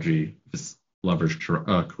technology if it's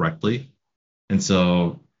leveraged correctly. And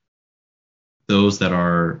so those that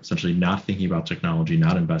are essentially not thinking about technology,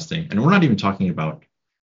 not investing, and we're not even talking about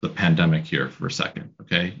the pandemic here for a second,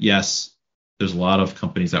 okay? Yes, there's a lot of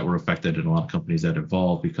companies that were affected and a lot of companies that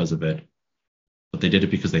evolved because of it, but they did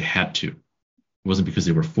it because they had to. It wasn't because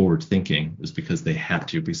they were forward thinking. It was because they had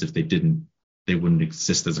to, because if they didn't, they wouldn't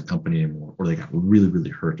exist as a company anymore, or they got really,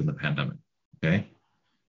 really hurt in the pandemic, okay?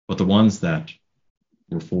 But the ones that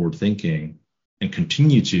were forward thinking and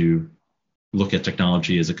continue to look at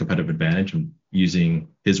technology as a competitive advantage, and using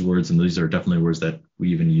his words, and these are definitely words that we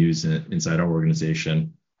even use inside our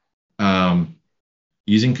organization,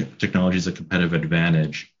 using technology as a competitive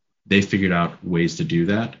advantage, they figured out ways to do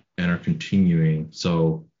that and are continuing.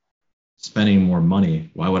 So spending more money,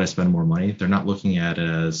 why would I spend more money? They're not looking at it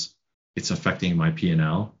as it's affecting my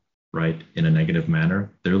P&L, right, in a negative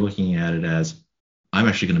manner. They're looking at it as I'm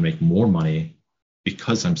actually going to make more money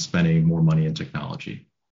because I'm spending more money in technology.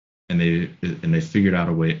 And they figured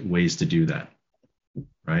out ways to do that,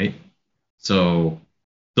 right? So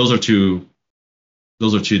those are two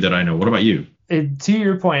that I know. What about you? To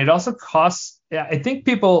your point, it also costs. Yeah, I think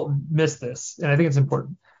people miss this, and I think it's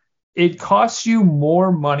important. It costs you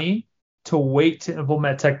more money to wait to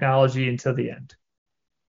implement technology until the end.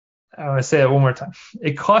 I want to say that one more time.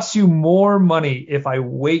 It costs you more money if I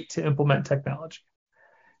wait to implement technology.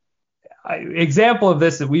 Example of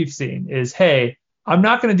this that we've seen is, hey, I'm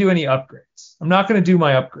not going to do any upgrades. I'm not going to do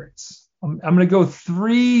my upgrades. I'm going to go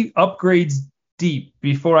 3 upgrades deep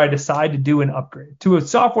before I decide to do an upgrade to a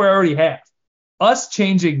software I already have. Us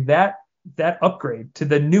changing that upgrade to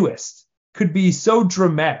the newest could be so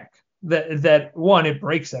dramatic that one, it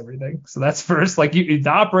breaks everything. So that's first. Like the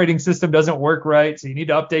operating system doesn't work right, so you need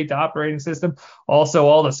to update the operating system. Also,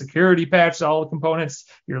 all the security patches, all the components,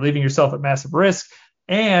 you're leaving yourself at massive risk.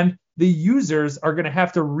 And the users are going to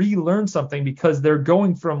have to relearn something because they're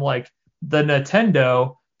going from like the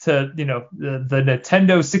Nintendo to the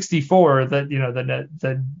Nintendo 64,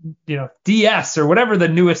 the DS or whatever the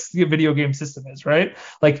newest video game system is, right?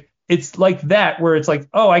 Like it's like that, where it's like,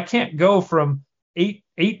 oh, I can't go from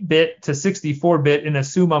 8-bit to 64-bit and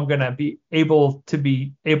assume I'm going to be able to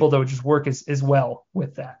just work as well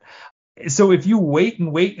with that. So if you wait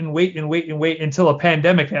until a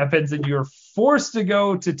pandemic happens and you're forced to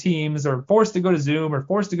go to Teams or forced to go to Zoom or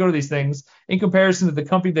forced to go to these things, in comparison to the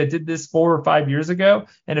company that did this 4 or 5 years ago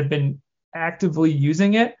and have been actively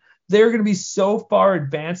using it, they're going to be so far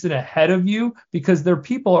advanced and ahead of you because their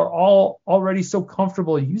people are all already so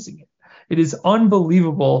comfortable using it. It is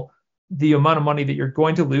unbelievable the amount of money that you're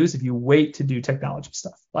going to lose if you wait to do technology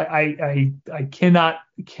stuff. Like I cannot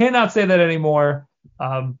say that anymore.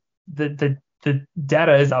 The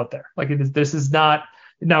data is out there. Like it is. This is not.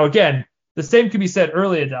 Now again, the same can be said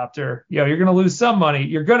early adopter. You're going to lose some money.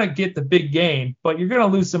 You're going to get the big gain, but you're going to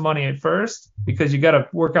lose some money at first because you got to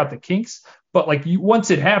work out the kinks. But like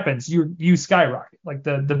once it happens, you skyrocket. Like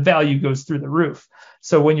the value goes through the roof.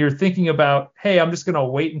 So when you're thinking about, hey, I'm just going to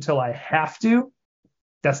wait until I have to,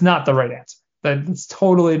 that's not the right answer. That's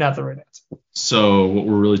totally not the right answer. So what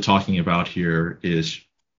we're really talking about here is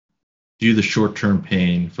do the short-term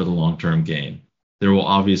pain for the long-term gain. There will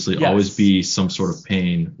obviously always be some sort of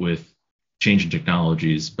pain with changing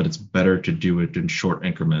technologies, but it's better to do it in short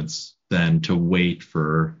increments than to wait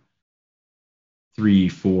for 3,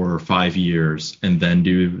 4, 5 years and then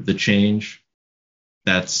do the change.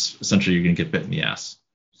 That's essentially you're going to get bit in the ass.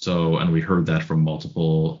 So, and we heard that from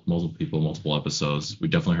multiple people, multiple episodes. We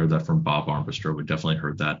definitely heard that from Bob Armbruster. We definitely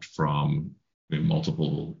heard that from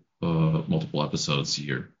multiple episodes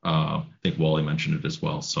here. I think Wally mentioned it as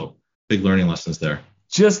well. So big learning lessons there.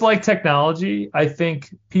 Just like technology, I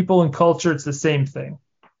think people and culture, it's the same thing.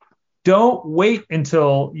 Don't wait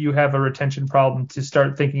until you have a retention problem to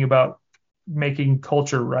start thinking about making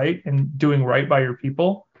culture right and doing right by your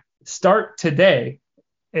people. Start today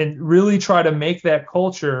and really try to make that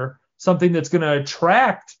culture something that's going to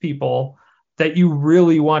attract people that you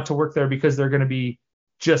really want to work there because they're going to be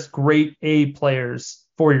just great A players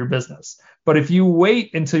for your business. But if you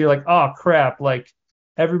wait until you're like, oh crap, like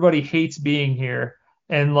everybody hates being here,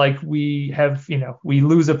 and like we have, we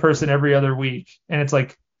lose a person every other week, and it's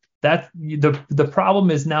like that the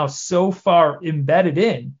problem is now so far embedded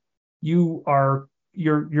in, you're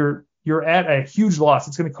at a huge loss.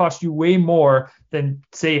 It's going to cost you way more than,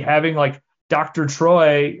 say, having like Dr.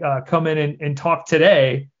 Troy come in and talk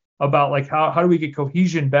today about like how do we get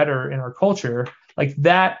cohesion better in our culture. Like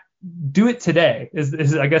that, do it today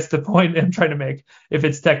is I guess the point I'm trying to make. If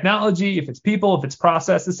it's technology, if it's people, if it's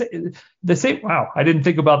process, the same. Wow, I didn't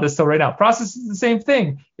think about this till right now. Process is the same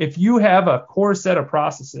thing. If you have a core set of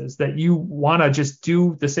processes that you want to just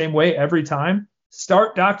do the same way every time,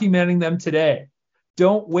 start documenting them today.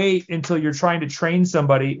 Don't wait until you're trying to train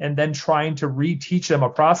somebody and then trying to reteach them a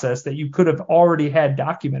process that you could have already had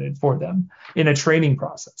documented for them in a training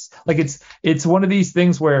process. Like it's one of these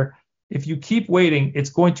things where if you keep waiting, it's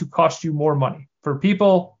going to cost you more money for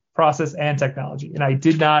people, process, and technology. And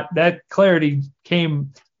that clarity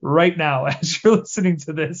came right now as you're listening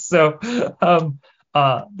to this. So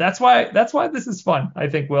that's why this is fun, I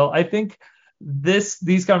think, Will. I think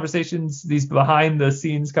these conversations, these behind the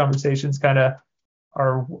scenes conversations kind of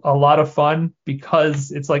are a lot of fun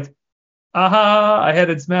because it's like, I had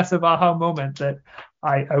this massive aha moment that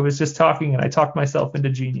I was just talking and I talked myself into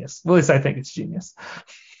genius. Well, at least I think it's genius.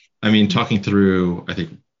 I mean, talking through, I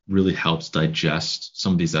think, really helps digest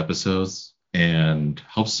some of these episodes and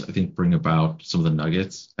helps, I think, bring about some of the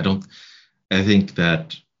nuggets. I think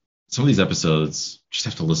that some of these episodes just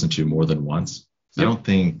have to listen to more than once. Yep. I don't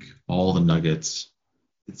think all the nuggets,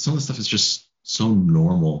 some of the stuff is just so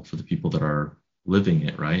normal for the people that are living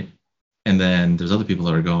it, right? And then there's other people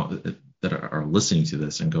that are listening to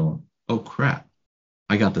this and going, oh crap,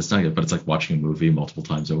 I got this nugget. But it's like watching a movie multiple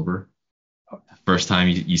times over. First time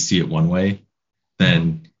you see it one way,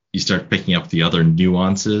 then you start picking up the other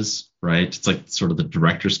nuances, right? It's like sort of the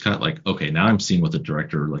director's cut. Like, okay, now I'm seeing what the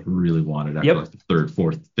director like really wanted after like the third,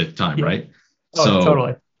 fourth, fifth time, right? Oh, so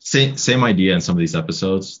totally. Same idea in some of these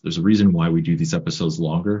episodes. There's a reason why we do these episodes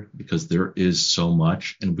longer, because there is so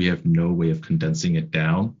much and we have no way of condensing it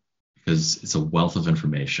down because it's a wealth of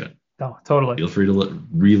information. Oh, totally. Feel free to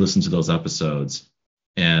re-listen to those episodes,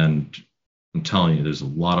 and I'm telling you, there's a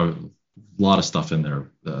lot of stuff in there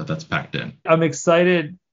that's packed in. I'm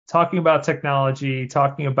excited talking about technology,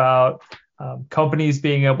 talking about companies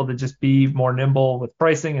being able to just be more nimble with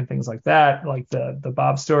pricing and things like that, like the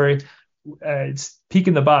Bob story. It's peek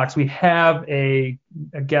in the box. We have a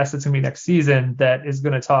guest that's going to be next season that is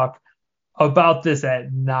going to talk about this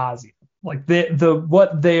ad nauseum. Like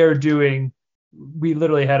what they are doing. We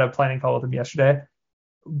literally had a planning call with him yesterday.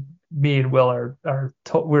 Me and Will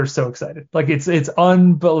we're so excited. Like it's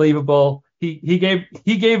unbelievable. He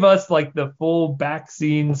gave us like the full back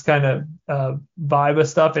scenes kind of vibe of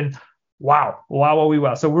stuff, and wow.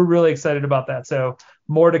 So we're really excited about that. So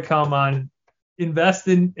more to come on invest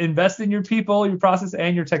in your people, your process,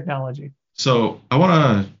 and your technology. So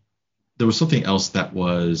there was something else that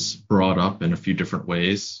was brought up in a few different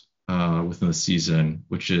ways within the season,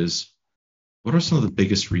 which is, what are some of the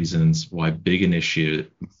biggest reasons why big initiatives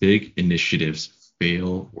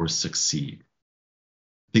fail or succeed?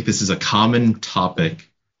 I think this is a common topic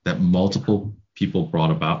that multiple people brought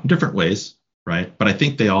about in different ways, right? But I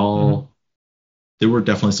think there were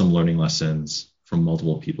definitely some learning lessons from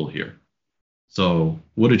multiple people here. So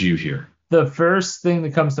what did you hear? The first thing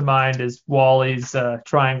that comes to mind is Wally's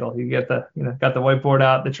triangle. You get got the whiteboard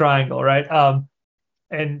out, the triangle, right?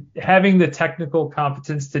 And having the technical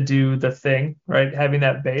competence to do the thing, right? Having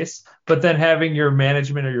that base, but then having your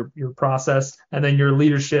management or your process, and then your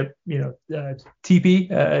leadership, TP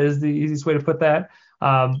is the easiest way to put that,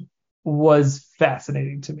 was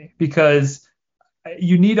fascinating to me, because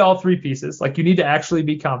you need all three pieces. Like you need to actually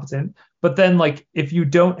be competent, but then like if you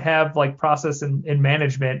don't have like process and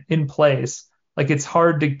management in place, like it's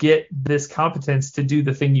hard to get this competence to do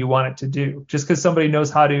the thing you want it to do. Just because somebody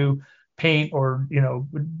knows how to paint or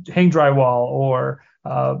hang drywall or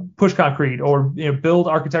push concrete, or build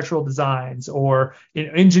architectural designs, or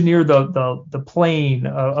engineer the plane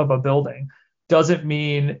of a building, doesn't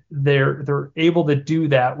mean they're able to do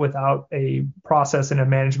that without a process and a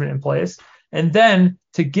management in place. And then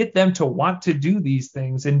to get them to want to do these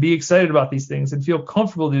things and be excited about these things and feel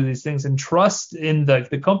comfortable to do these things and trust in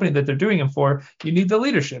the company that they're doing them for, you need the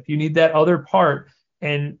leadership. You need that other part.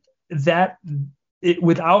 And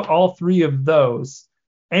without all three of those,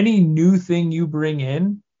 any new thing you bring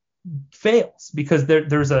in fails, because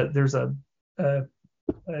there's a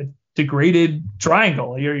degraded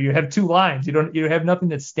triangle. You have two lines. You have nothing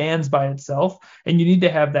that stands by itself, and you need to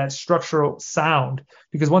have that structural sound,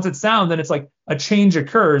 because once it's sound, then it's like a change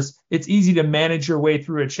occurs. It's easy to manage your way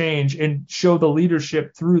through a change and show the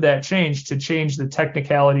leadership through that change to change the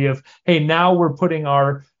technicality of, hey, now we're putting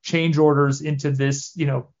our change orders into this,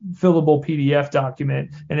 fillable PDF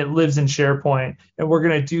document, and it lives in SharePoint, and we're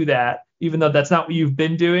going to do that, even though that's not what you've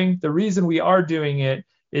been doing. The reason we are doing it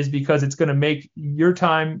is because it's going to make your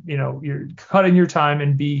time, you're cutting your time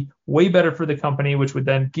and be way better for the company, which would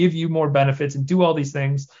then give you more benefits and do all these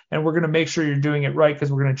things. And we're going to make sure you're doing it right, because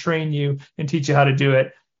we're going to train you and teach you how to do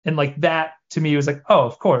it. And like that to me was like, oh,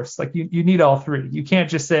 of course, like you need all three. You can't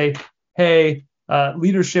just say, hey,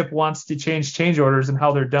 leadership wants to change orders and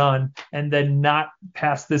how they're done, and then not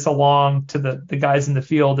pass this along to the guys in the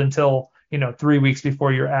field until 3 weeks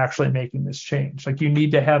before you're actually making this change. Like, you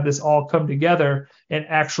need to have this all come together and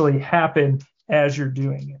actually happen as you're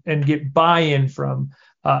doing it, and get buy-in from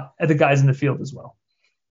the guys in the field as well.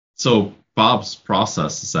 So Bob's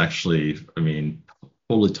process is actually,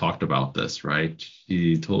 totally talked about this, right?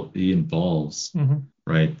 He involves,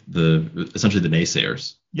 right, essentially the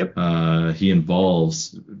naysayers. Yep. He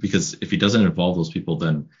involves, because if he doesn't involve those people,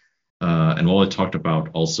 then and Wally talked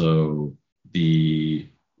about also the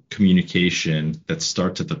communication that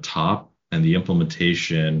starts at the top and the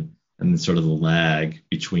implementation, and then sort of the lag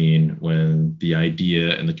between when the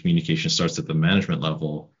idea and the communication starts at the management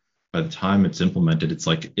level. By the time it's implemented, it's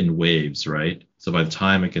like in waves, right? So by the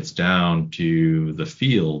time it gets down to the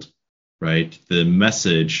field, right, the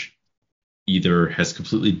message either has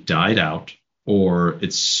completely died out, or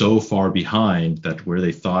it's so far behind that where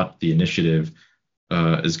they thought the initiative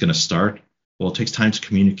is going to start, well, it takes time to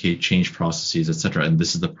communicate change processes, et cetera. And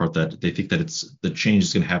this is the part that they think that the change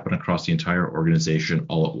is going to happen across the entire organization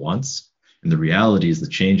all at once. And the reality is the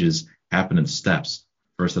changes happen in steps,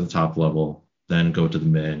 first at the top level, then go to the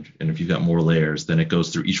mid. And if you've got more layers, then it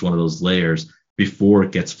goes through each one of those layers before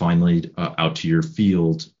it gets finally out to your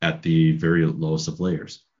field at the very lowest of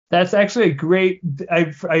layers. That's actually a great,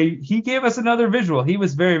 he gave us another visual. He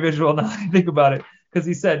was very visual now that I think about it, because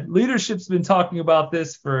he said leadership's been talking about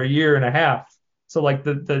this for a year and a half. So like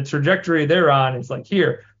the trajectory they're on is like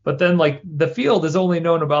here, but then like the field has only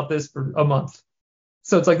known about this for a month.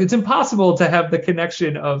 So it's like, it's impossible to have the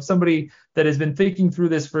connection of somebody that has been thinking through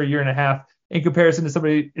this for a year and a half in comparison to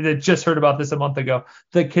somebody that just heard about this a month ago.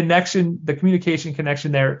 The connection, the communication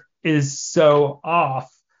connection there is so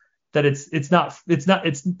off that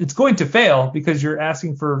it's going to fail, because you're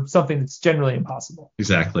asking for something that's generally impossible.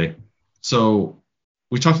 Exactly. So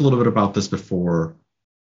we talked a little bit about this before,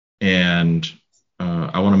 and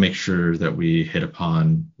I want to make sure that we hit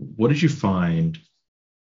upon, what did you find?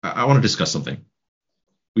 I want to discuss something.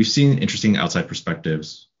 We've seen interesting outside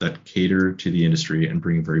perspectives that cater to the industry and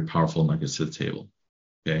bring very powerful nuggets to the table.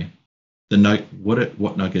 Okay.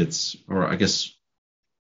 What nuggets, or I guess,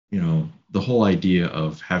 the whole idea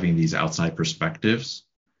of having these outside perspectives,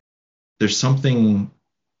 there's something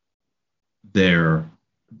there.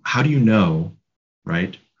 How do you know,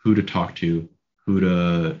 right, who to talk to, who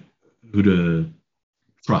to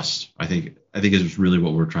trust? I think is really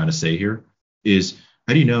what we're trying to say here, is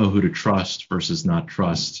how do you know who to trust versus not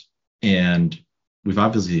trust? And we've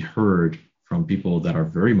obviously heard from people that are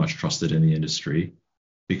very much trusted in the industry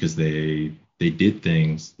because they did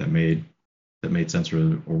things that made sense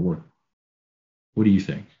or work. What do you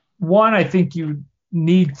think? One, I think you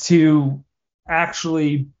need to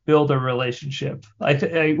actually build a relationship.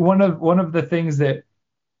 One of the things that,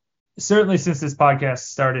 certainly since this podcast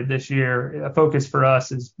started this year, a focus for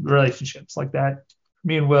us is relationships like that.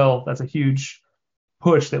 Me and Will, that's a huge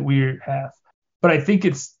push that we have. But I think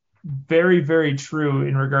it's very, very true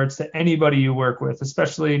in regards to anybody you work with,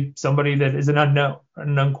 especially somebody that is an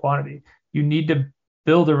unknown quantity. You need to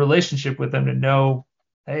build a relationship with them to know,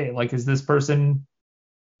 hey, like, is this person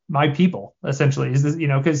my people? Essentially, is this,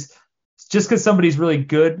 because just because somebody's really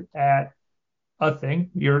good at a thing,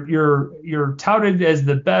 you're touted as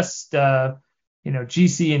the best,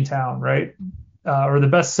 GC in town, right? Or the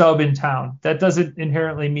best sub in town. That doesn't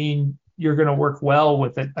inherently mean you're going to work well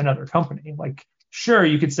with another company. Like, sure,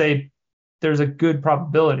 you could say there's a good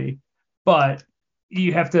probability, but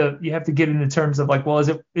you have to get into terms of like, well,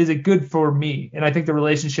 is it good for me? And I think the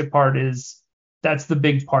relationship part that's the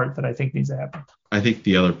big part that I think needs to happen. I think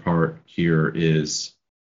the other part here is,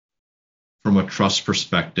 from a trust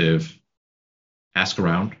perspective, ask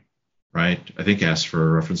around, right? I think ask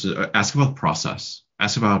for references, ask about the process,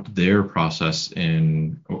 ask about their process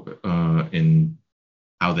in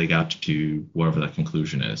how they got to whatever that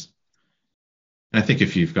conclusion is. And I think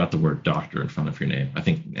if you've got the word doctor in front of your name, I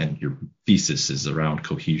think, and your thesis is around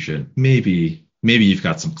cohesion, maybe you've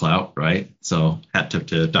got some clout, right? So hat tip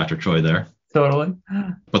to Dr. Choi there. Totally.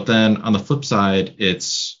 But then on the flip side,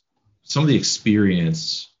 it's some of the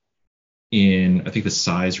experience in, I think, the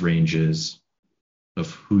size ranges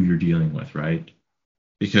of who you're dealing with, right?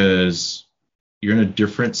 Because you're in a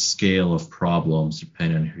different scale of problems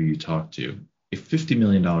depending on who you talk to. A $50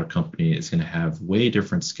 million company is going to have way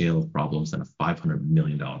different scale of problems than a $500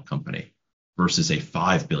 million company versus a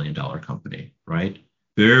 $5 billion company, right?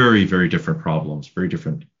 Very, very different problems, very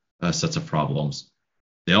different sets of problems.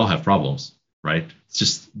 They all have problems, right? It's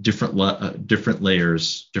just different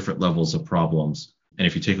layers, different levels of problems. And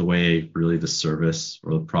if you take away really the service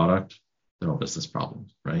or the product, they're all business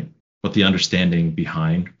problems, right? But the understanding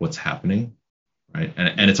behind what's happening, right?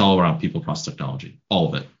 And it's all around people, process, technology, all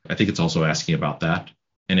of it. I think it's also asking about that.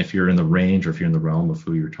 And if you're in the range, or if you're in the realm of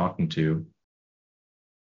who you're talking to,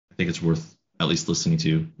 I think it's worth at least listening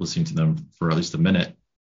to them for at least a minute,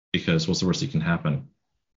 because what's the worst that can happen?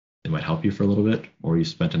 They might help you for a little bit, or you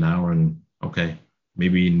spent an hour and, okay,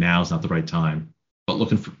 maybe now's not the right time, but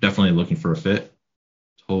definitely looking for a fit.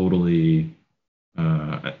 Totally,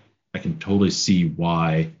 I can totally see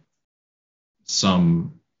why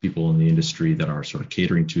some people in the industry that are sort of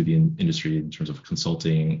catering to the industry in terms of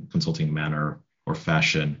consulting manner or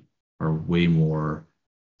fashion are way more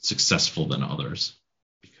successful than others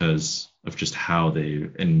because of just how they,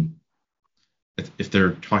 and if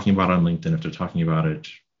they're talking about it on LinkedIn, if they're talking about it,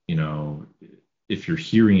 if you're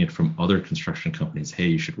hearing it from other construction companies, hey,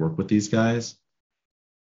 you should work with these guys,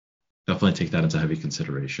 definitely take that into heavy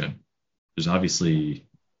consideration. There's obviously,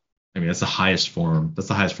 that's the highest form of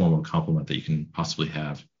a compliment that you can possibly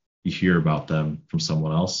have. You hear about them from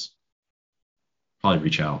someone else, probably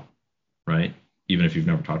reach out, right? Even if you've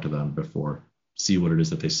never talked to them before, see what it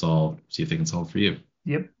is that they solve, see if they can solve for you.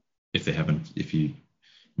 Yep.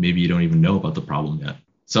 Maybe you don't even know about the problem yet.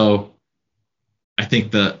 So I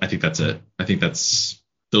think that's it. I think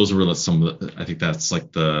those were some of the, I think that's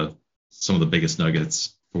like some of the biggest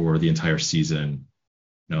nuggets for the entire season,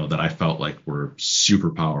 that I felt like were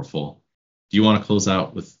super powerful. Do you want to close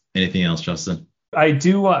out with anything else, Justin? I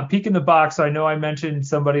do want peek in the box. So I know I mentioned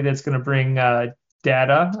somebody that's going to bring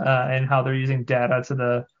data and how they're using data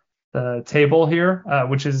to the table here,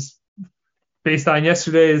 which is based on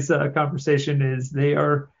yesterday's conversation. Is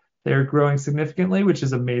they're growing significantly, which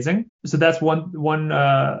is amazing. So that's one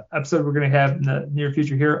episode we're going to have in the near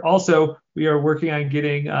future here. Also, we are working on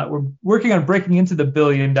breaking into the $1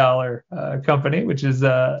 billion company, which is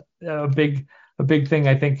a big thing,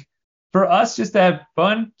 I think, for us, just to have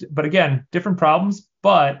fun. But again, different problems.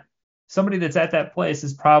 But somebody that's at that place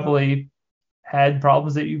has probably had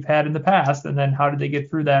problems that you've had in the past, and then how did they get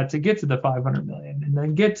through that to get to the 500 million and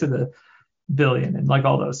then get to the billion and like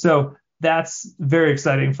all those. So that's very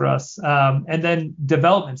exciting for us. And then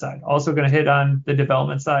development side, also going to hit on the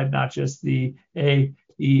development side, not just the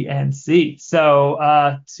AEC.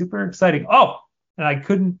 So super exciting. Oh, and I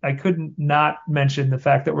couldn't not mention the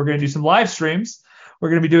fact that we're going to do some live streams. We're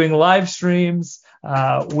going to be doing live streams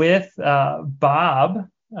with Bob,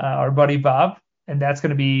 our buddy Bob, and that's going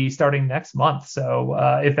to be starting next month. So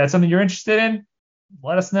if that's something you're interested in,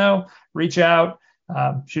 let us know, reach out,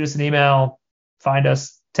 shoot us an email, find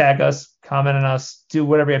us, tag us, comment on us, do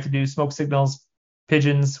whatever you have to do, smoke signals,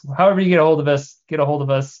 pigeons, however you get a hold of us.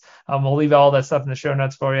 We'll leave all that stuff in the show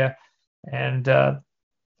notes for you. And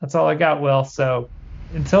that's all I got, Will. So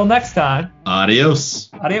until next time. Adios.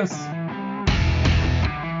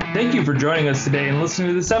 Thank you for joining us today and listening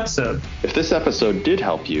to this episode. If this episode did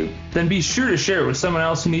help you, then be sure to share it with someone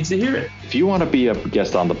else who needs to hear it. If you want to be a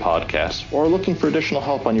guest on the podcast or looking for additional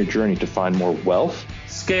help on your journey to find more wealth,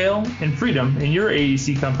 scale, and freedom in your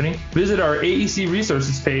AEC company, visit our AEC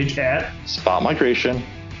resources page at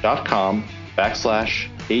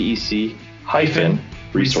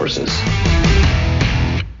spotmigration.com/AEC-resources.